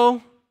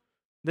know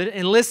that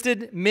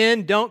enlisted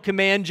men don't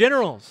command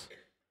generals.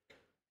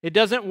 It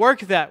doesn't work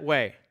that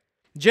way.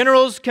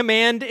 Generals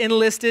command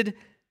enlisted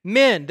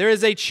men. There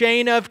is a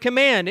chain of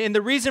command. And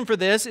the reason for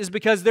this is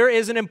because there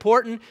is an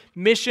important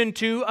mission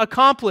to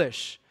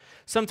accomplish.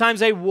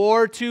 Sometimes a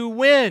war to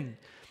win.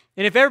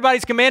 And if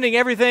everybody's commanding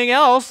everything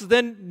else,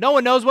 then no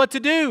one knows what to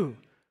do.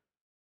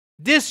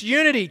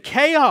 Disunity,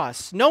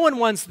 chaos, no one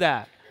wants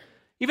that.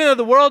 Even though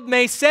the world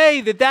may say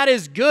that that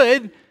is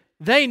good,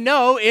 they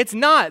know it's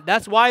not.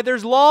 That's why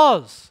there's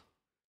laws,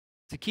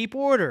 to keep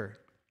order.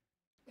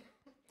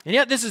 And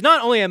yet this is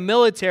not only a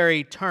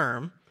military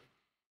term,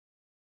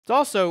 it's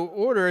also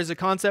order as a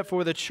concept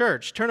for the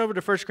church. Turn over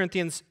to 1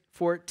 Corinthians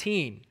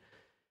 14.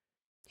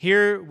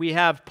 Here we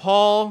have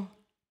Paul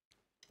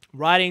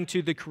writing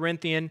to the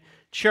Corinthian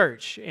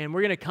church, and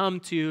we're going to come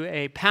to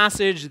a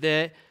passage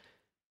that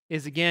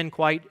is again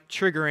quite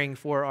triggering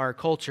for our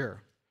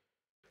culture.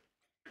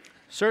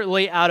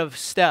 Certainly out of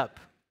step,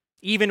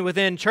 even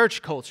within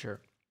church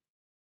culture.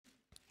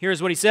 Here's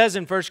what he says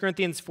in 1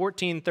 Corinthians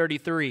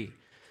 14:33.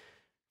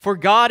 "For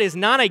God is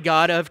not a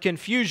God of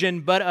confusion,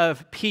 but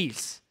of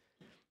peace.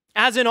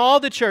 As in all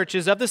the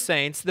churches of the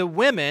saints, the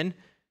women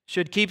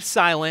should keep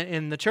silent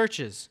in the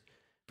churches.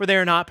 For they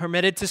are not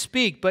permitted to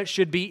speak, but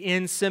should be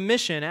in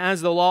submission,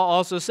 as the law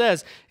also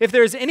says. If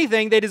there is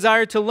anything they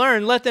desire to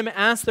learn, let them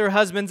ask their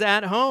husbands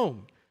at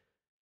home.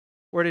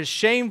 For it is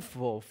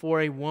shameful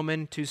for a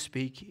woman to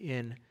speak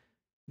in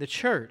the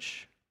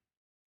church."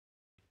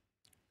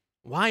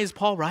 Why is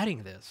Paul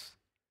writing this?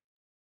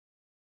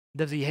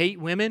 Does he hate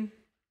women?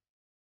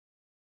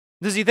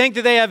 Does he think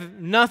that they have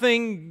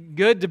nothing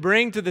good to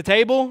bring to the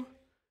table?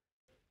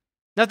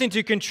 Nothing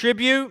to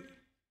contribute?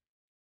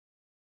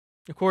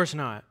 Of course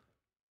not.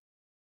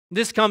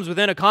 This comes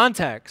within a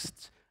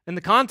context, and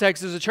the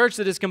context is a church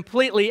that is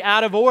completely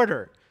out of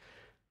order.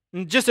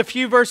 And just a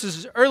few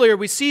verses earlier,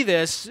 we see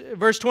this.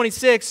 Verse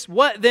 26,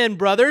 "What then,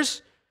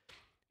 brothers?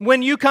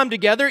 When you come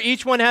together,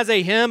 each one has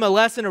a hymn, a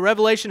lesson, a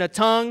revelation, a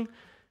tongue,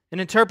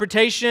 an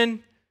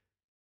interpretation."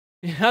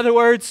 In other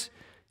words,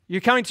 you're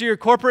coming to your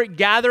corporate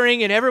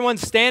gathering and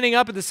everyone's standing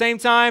up at the same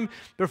time,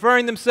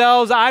 referring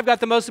themselves. I've got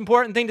the most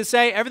important thing to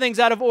say. Everything's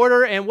out of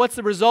order, and what's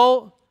the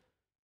result?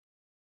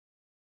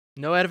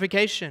 No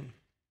edification.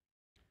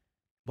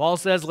 Paul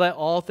says, let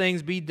all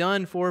things be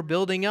done for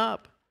building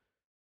up.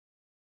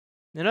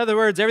 In other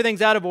words,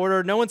 everything's out of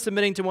order. No one's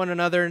submitting to one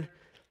another.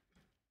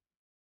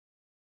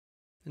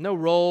 No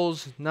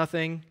roles,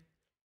 nothing,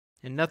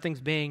 and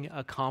nothing's being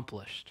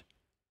accomplished.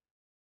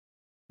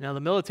 Now, the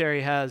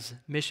military has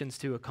missions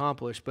to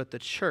accomplish, but the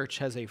church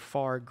has a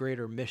far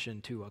greater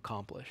mission to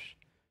accomplish.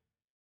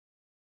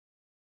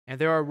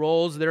 And there are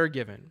roles that are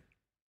given.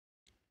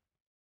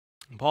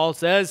 And Paul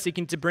says,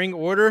 seeking to bring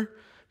order,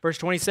 verse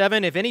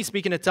 27, "If any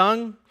speak in a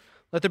tongue,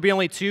 let there be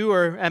only two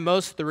or at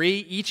most three,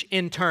 each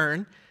in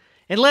turn,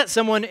 and let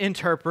someone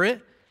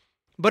interpret.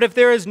 But if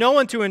there is no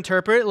one to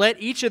interpret,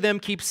 let each of them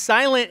keep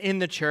silent in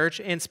the church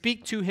and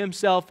speak to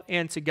himself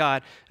and to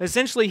God.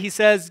 Essentially, he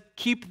says,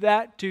 keep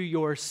that to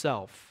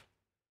yourself.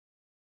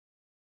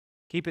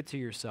 Keep it to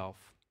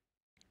yourself.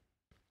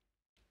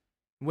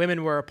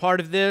 Women were a part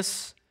of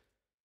this.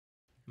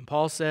 And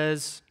Paul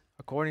says,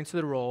 according to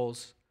the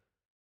roles,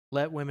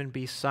 let women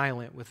be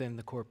silent within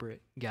the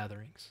corporate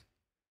gatherings.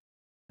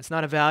 It's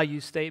not a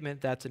value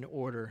statement, that's an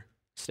order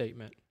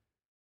statement.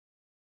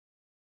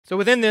 So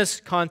within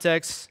this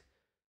context,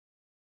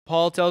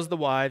 Paul tells the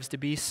wives to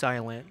be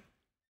silent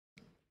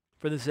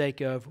for the sake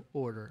of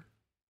order.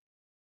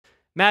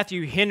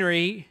 Matthew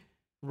Henry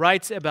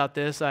writes about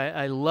this.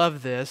 I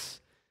love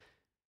this.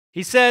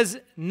 He says,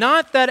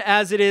 not that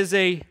as it is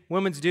a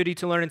woman's duty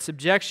to learn in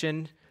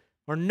subjection,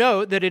 or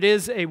note that it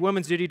is a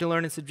woman's duty to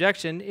learn in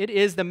subjection, it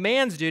is the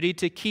man's duty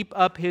to keep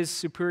up his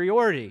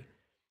superiority.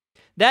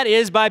 That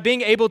is, by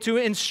being able to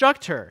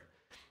instruct her.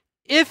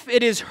 If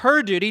it is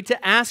her duty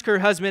to ask her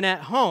husband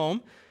at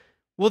home,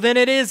 well, then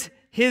it is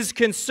his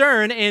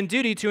concern and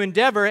duty to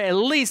endeavor at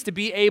least to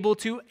be able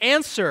to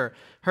answer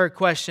her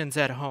questions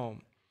at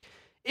home.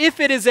 If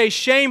it is a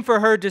shame for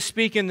her to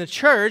speak in the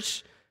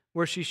church,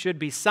 where she should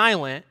be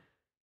silent,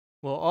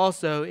 well,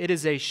 also it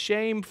is a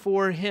shame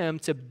for him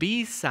to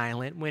be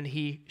silent when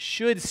he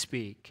should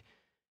speak,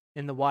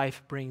 and the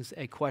wife brings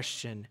a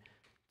question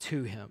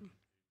to him.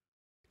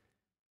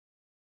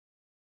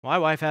 My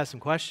wife has some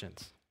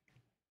questions.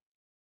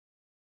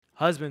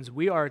 Husbands,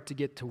 we are to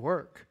get to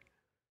work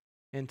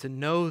and to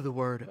know the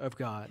Word of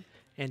God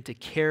and to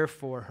care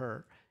for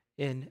her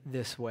in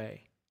this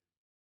way.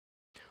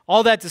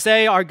 All that to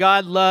say, our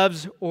God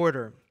loves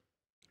order.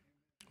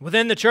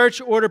 Within the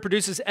church, order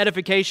produces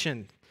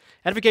edification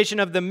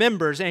of the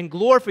members and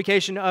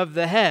glorification of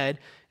the head,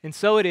 and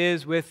so it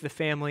is with the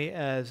family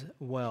as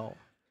well.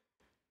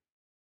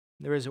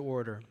 There is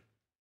order.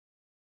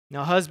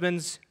 Now,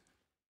 husbands,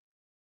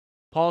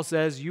 Paul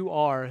says you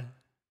are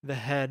the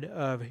head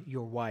of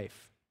your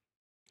wife.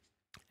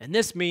 And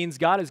this means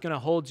God is going to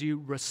hold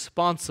you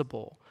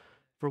responsible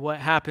for what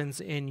happens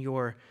in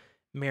your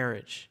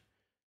marriage.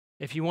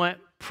 If you want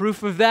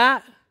proof of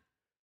that,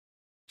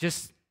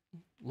 just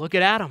look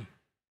at Adam.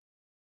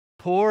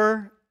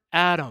 Poor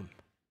Adam.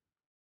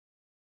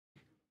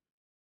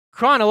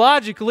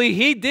 Chronologically,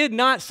 he did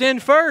not sin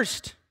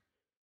first.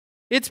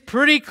 It's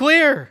pretty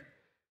clear.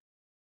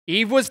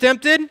 Eve was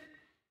tempted.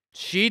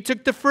 She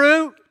took the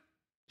fruit.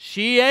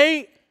 She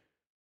ate.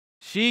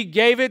 She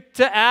gave it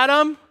to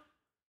Adam.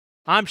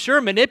 I'm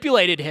sure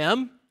manipulated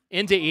him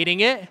into eating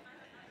it.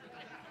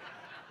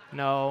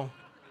 No.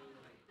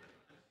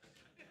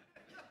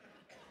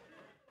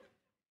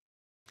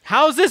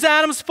 How's this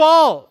Adam's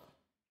fault?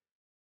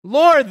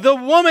 Lord, the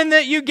woman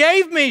that you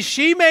gave me,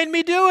 she made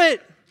me do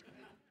it.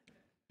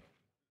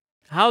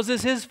 How's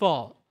this his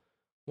fault?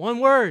 One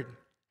word,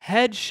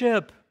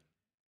 headship.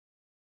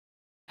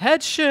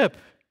 Headship.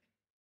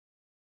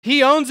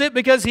 He owns it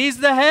because he's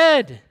the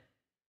head.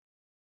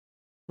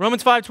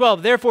 Romans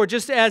 5:12, therefore,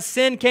 just as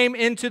sin came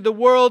into the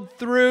world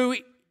through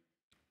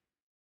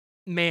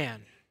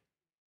man,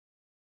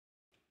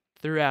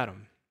 through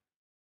Adam,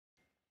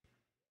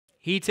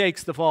 he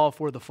takes the fall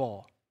for the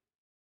fall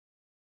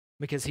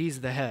because he's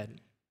the head.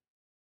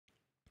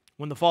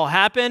 When the fall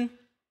happened,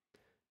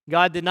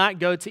 God did not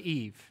go to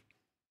Eve.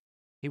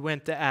 He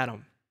went to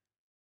Adam.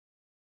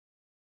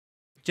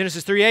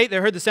 Genesis 3:8, they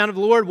heard the sound of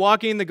the Lord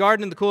walking in the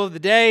garden in the cool of the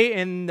day,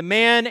 and the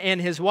man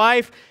and his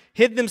wife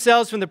hid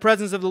themselves from the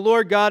presence of the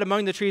Lord God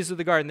among the trees of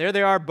the garden. There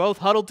they are, both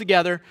huddled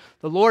together.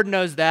 The Lord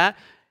knows that.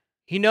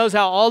 He knows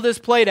how all this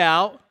played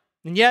out.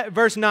 And yet,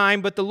 verse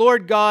 9, but the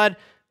Lord God,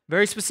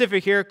 very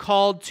specific here,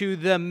 called to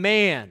the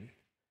man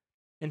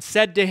and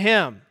said to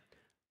him,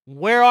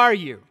 where are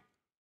you?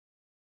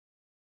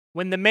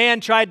 When the man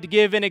tried to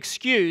give an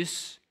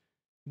excuse,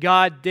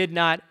 God did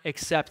not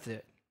accept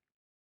it.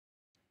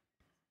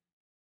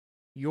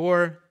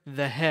 You're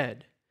the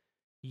head.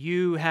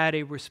 You had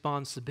a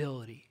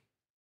responsibility.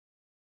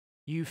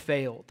 You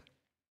failed.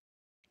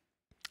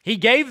 He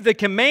gave the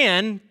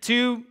command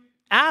to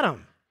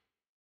Adam.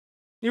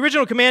 The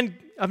original command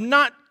of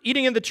not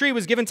eating of the tree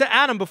was given to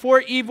Adam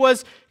before Eve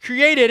was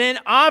created. And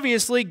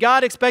obviously,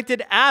 God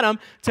expected Adam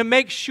to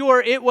make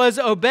sure it was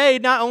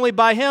obeyed not only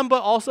by him,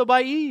 but also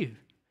by Eve.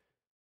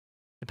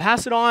 To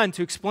pass it on,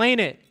 to explain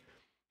it,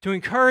 to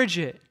encourage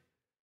it,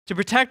 to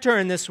protect her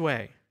in this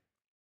way.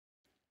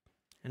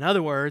 In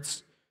other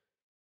words,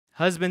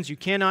 husbands, you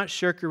cannot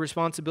shirk your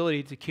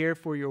responsibility to care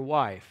for your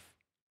wife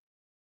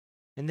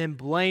and then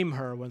blame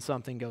her when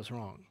something goes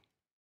wrong.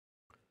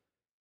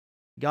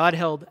 God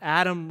held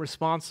Adam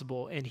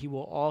responsible, and he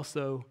will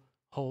also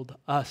hold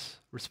us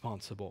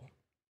responsible.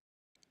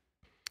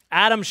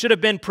 Adam should have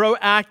been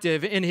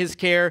proactive in his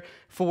care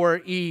for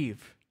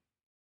Eve,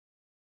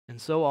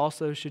 and so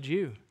also should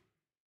you.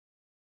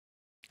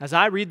 As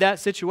I read that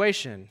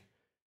situation,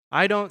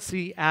 I don't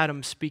see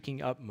Adam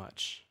speaking up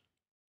much.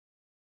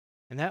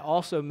 And that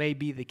also may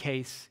be the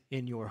case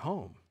in your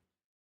home.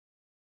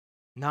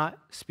 Not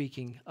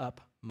speaking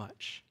up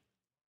much.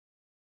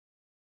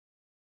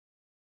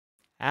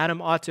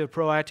 Adam ought to have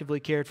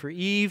proactively cared for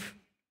Eve.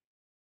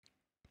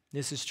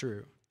 This is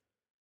true.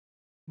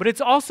 But it's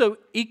also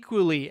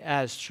equally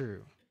as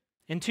true,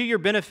 and to your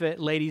benefit,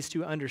 ladies,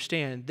 to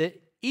understand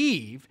that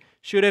Eve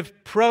should have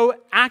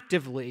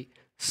proactively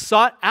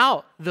sought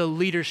out the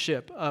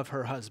leadership of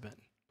her husband,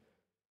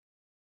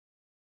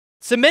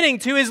 submitting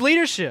to his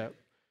leadership.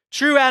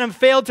 True, Adam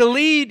failed to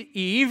lead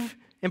Eve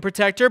and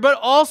protect her, but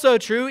also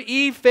true,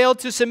 Eve failed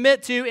to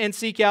submit to and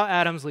seek out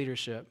Adam's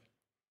leadership.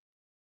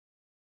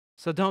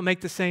 So don't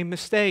make the same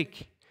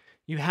mistake.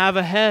 You have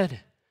a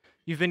head.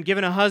 You've been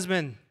given a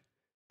husband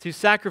to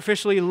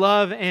sacrificially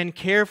love and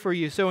care for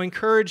you. So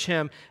encourage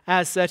him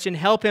as such and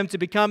help him to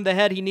become the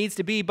head he needs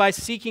to be by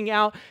seeking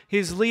out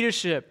his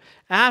leadership.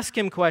 Ask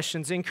him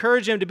questions.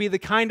 Encourage him to be the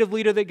kind of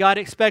leader that God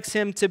expects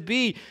him to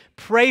be.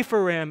 Pray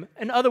for him.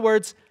 In other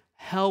words,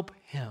 help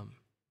him.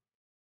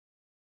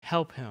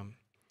 Help him.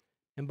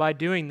 And by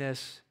doing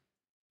this,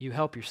 you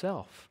help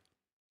yourself.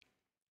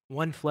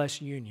 One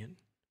flesh union.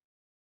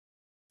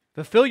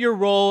 Fulfill your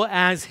role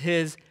as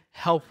his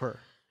helper.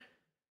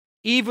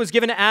 Eve was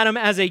given to Adam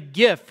as a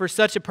gift for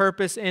such a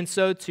purpose, and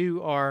so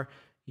too are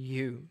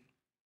you.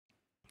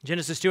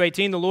 Genesis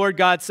 2:18, the Lord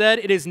God said,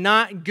 "It is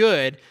not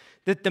good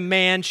that the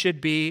man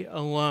should be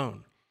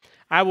alone.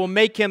 I will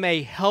make him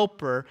a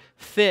helper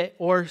fit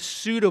or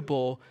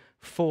suitable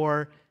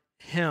for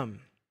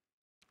him."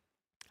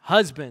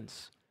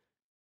 Husbands,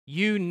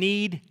 you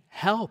need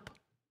help.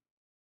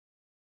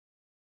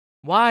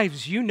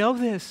 Wives, you know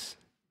this.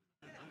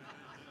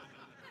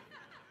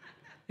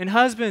 And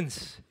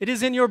husbands, it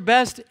is in your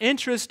best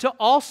interest to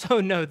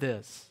also know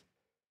this,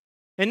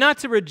 and not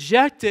to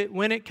reject it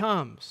when it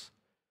comes,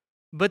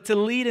 but to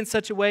lead in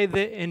such a way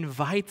that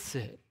invites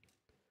it,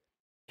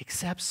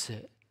 accepts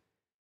it,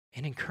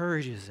 and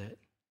encourages it.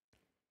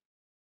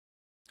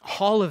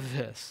 All of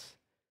this,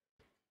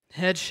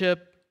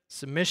 headship,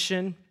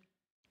 submission,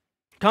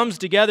 comes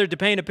together to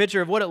paint a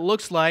picture of what it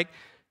looks like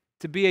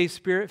to be a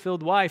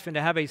Spirit-filled wife and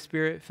to have a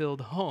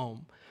Spirit-filled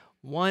home,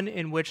 one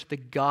in which the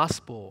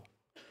gospel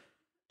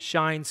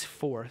shines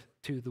forth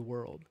to the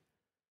world.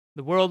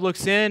 The world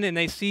looks in and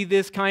they see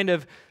this kind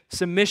of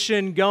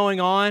submission going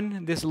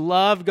on, this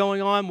love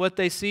going on. What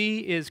they see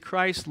is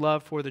Christ's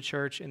love for the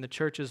church and the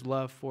church's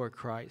love for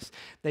Christ.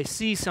 They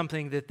see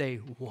something that they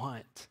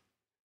want.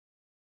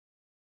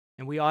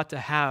 And we ought to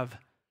have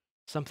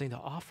something to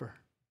offer.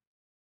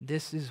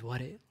 This is what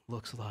it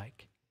looks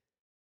like.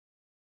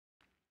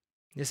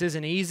 This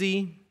isn't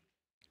easy,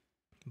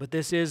 but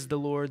this is the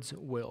Lord's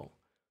will.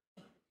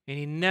 And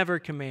he never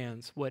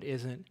commands what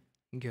isn't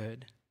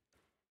good.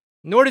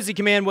 Nor does he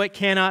command what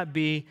cannot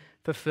be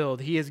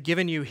fulfilled. He has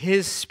given you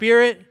his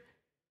Spirit,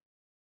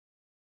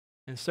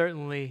 and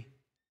certainly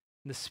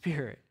the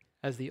Spirit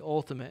as the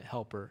ultimate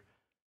helper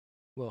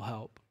will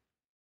help.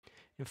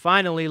 And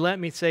finally, let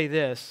me say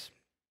this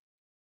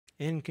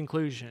in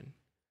conclusion,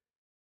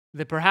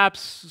 that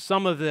perhaps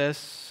some of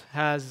this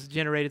has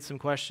generated some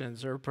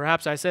questions, or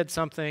perhaps I said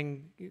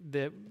something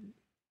that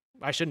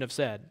I shouldn't have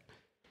said.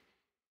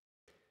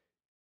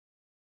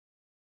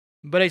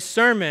 But a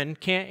sermon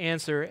can't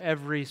answer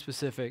every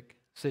specific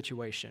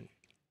situation.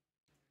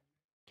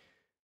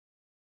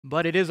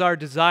 But it is our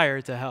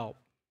desire to help.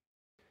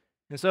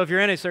 And so if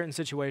you're in a certain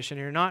situation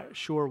and you're not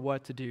sure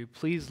what to do,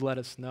 please let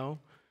us know.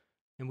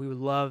 And we would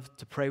love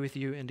to pray with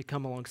you and to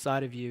come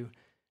alongside of you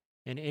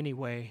in any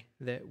way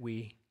that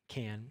we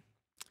can.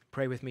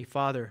 Pray with me.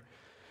 Father,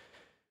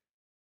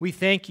 we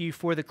thank you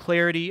for the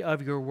clarity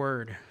of your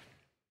word,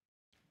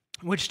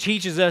 which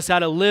teaches us how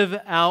to live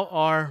out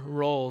our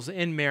roles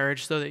in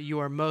marriage so that you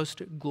are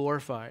most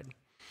glorified.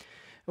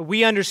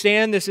 We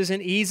understand this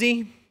isn't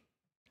easy.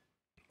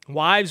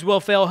 Wives will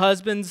fail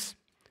husbands.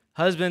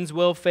 Husbands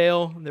will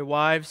fail their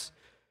wives.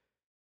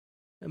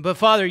 But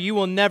Father, you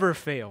will never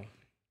fail.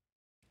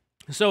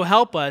 So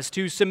help us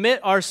to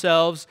submit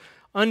ourselves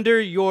under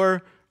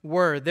your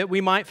word, that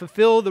we might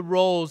fulfill the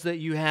roles that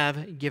you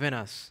have given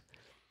us.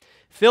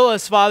 Fill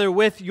us, Father,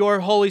 with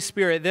your Holy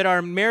Spirit, that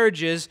our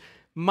marriages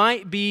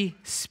might be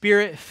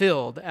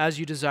Spirit-filled as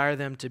you desire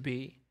them to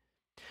be.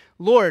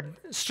 Lord,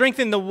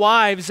 strengthen the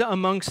wives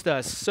amongst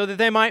us so that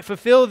they might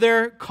fulfill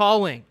their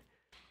calling,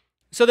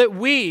 so that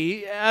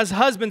we, as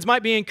husbands,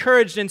 might be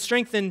encouraged and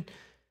strengthened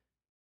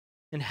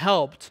and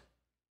helped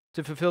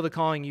to fulfill the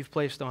calling you've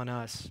placed on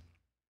us.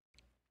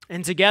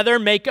 And together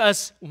make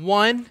us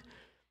one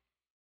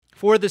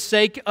for the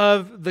sake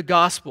of the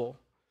gospel,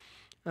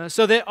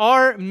 so that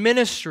our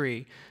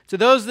ministry to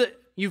those that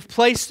you've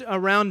placed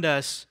around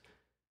us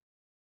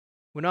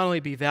would not only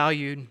be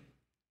valued,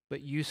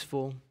 but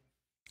useful,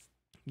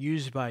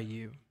 used by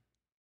you.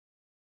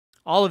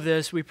 All of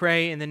this we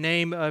pray in the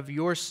name of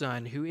your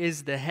Son, who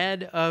is the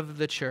head of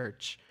the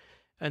church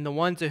and the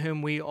one to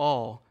whom we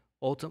all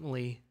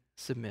ultimately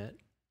submit.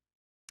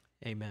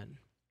 Amen.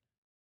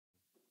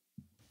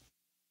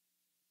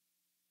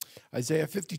 Isaiah 52.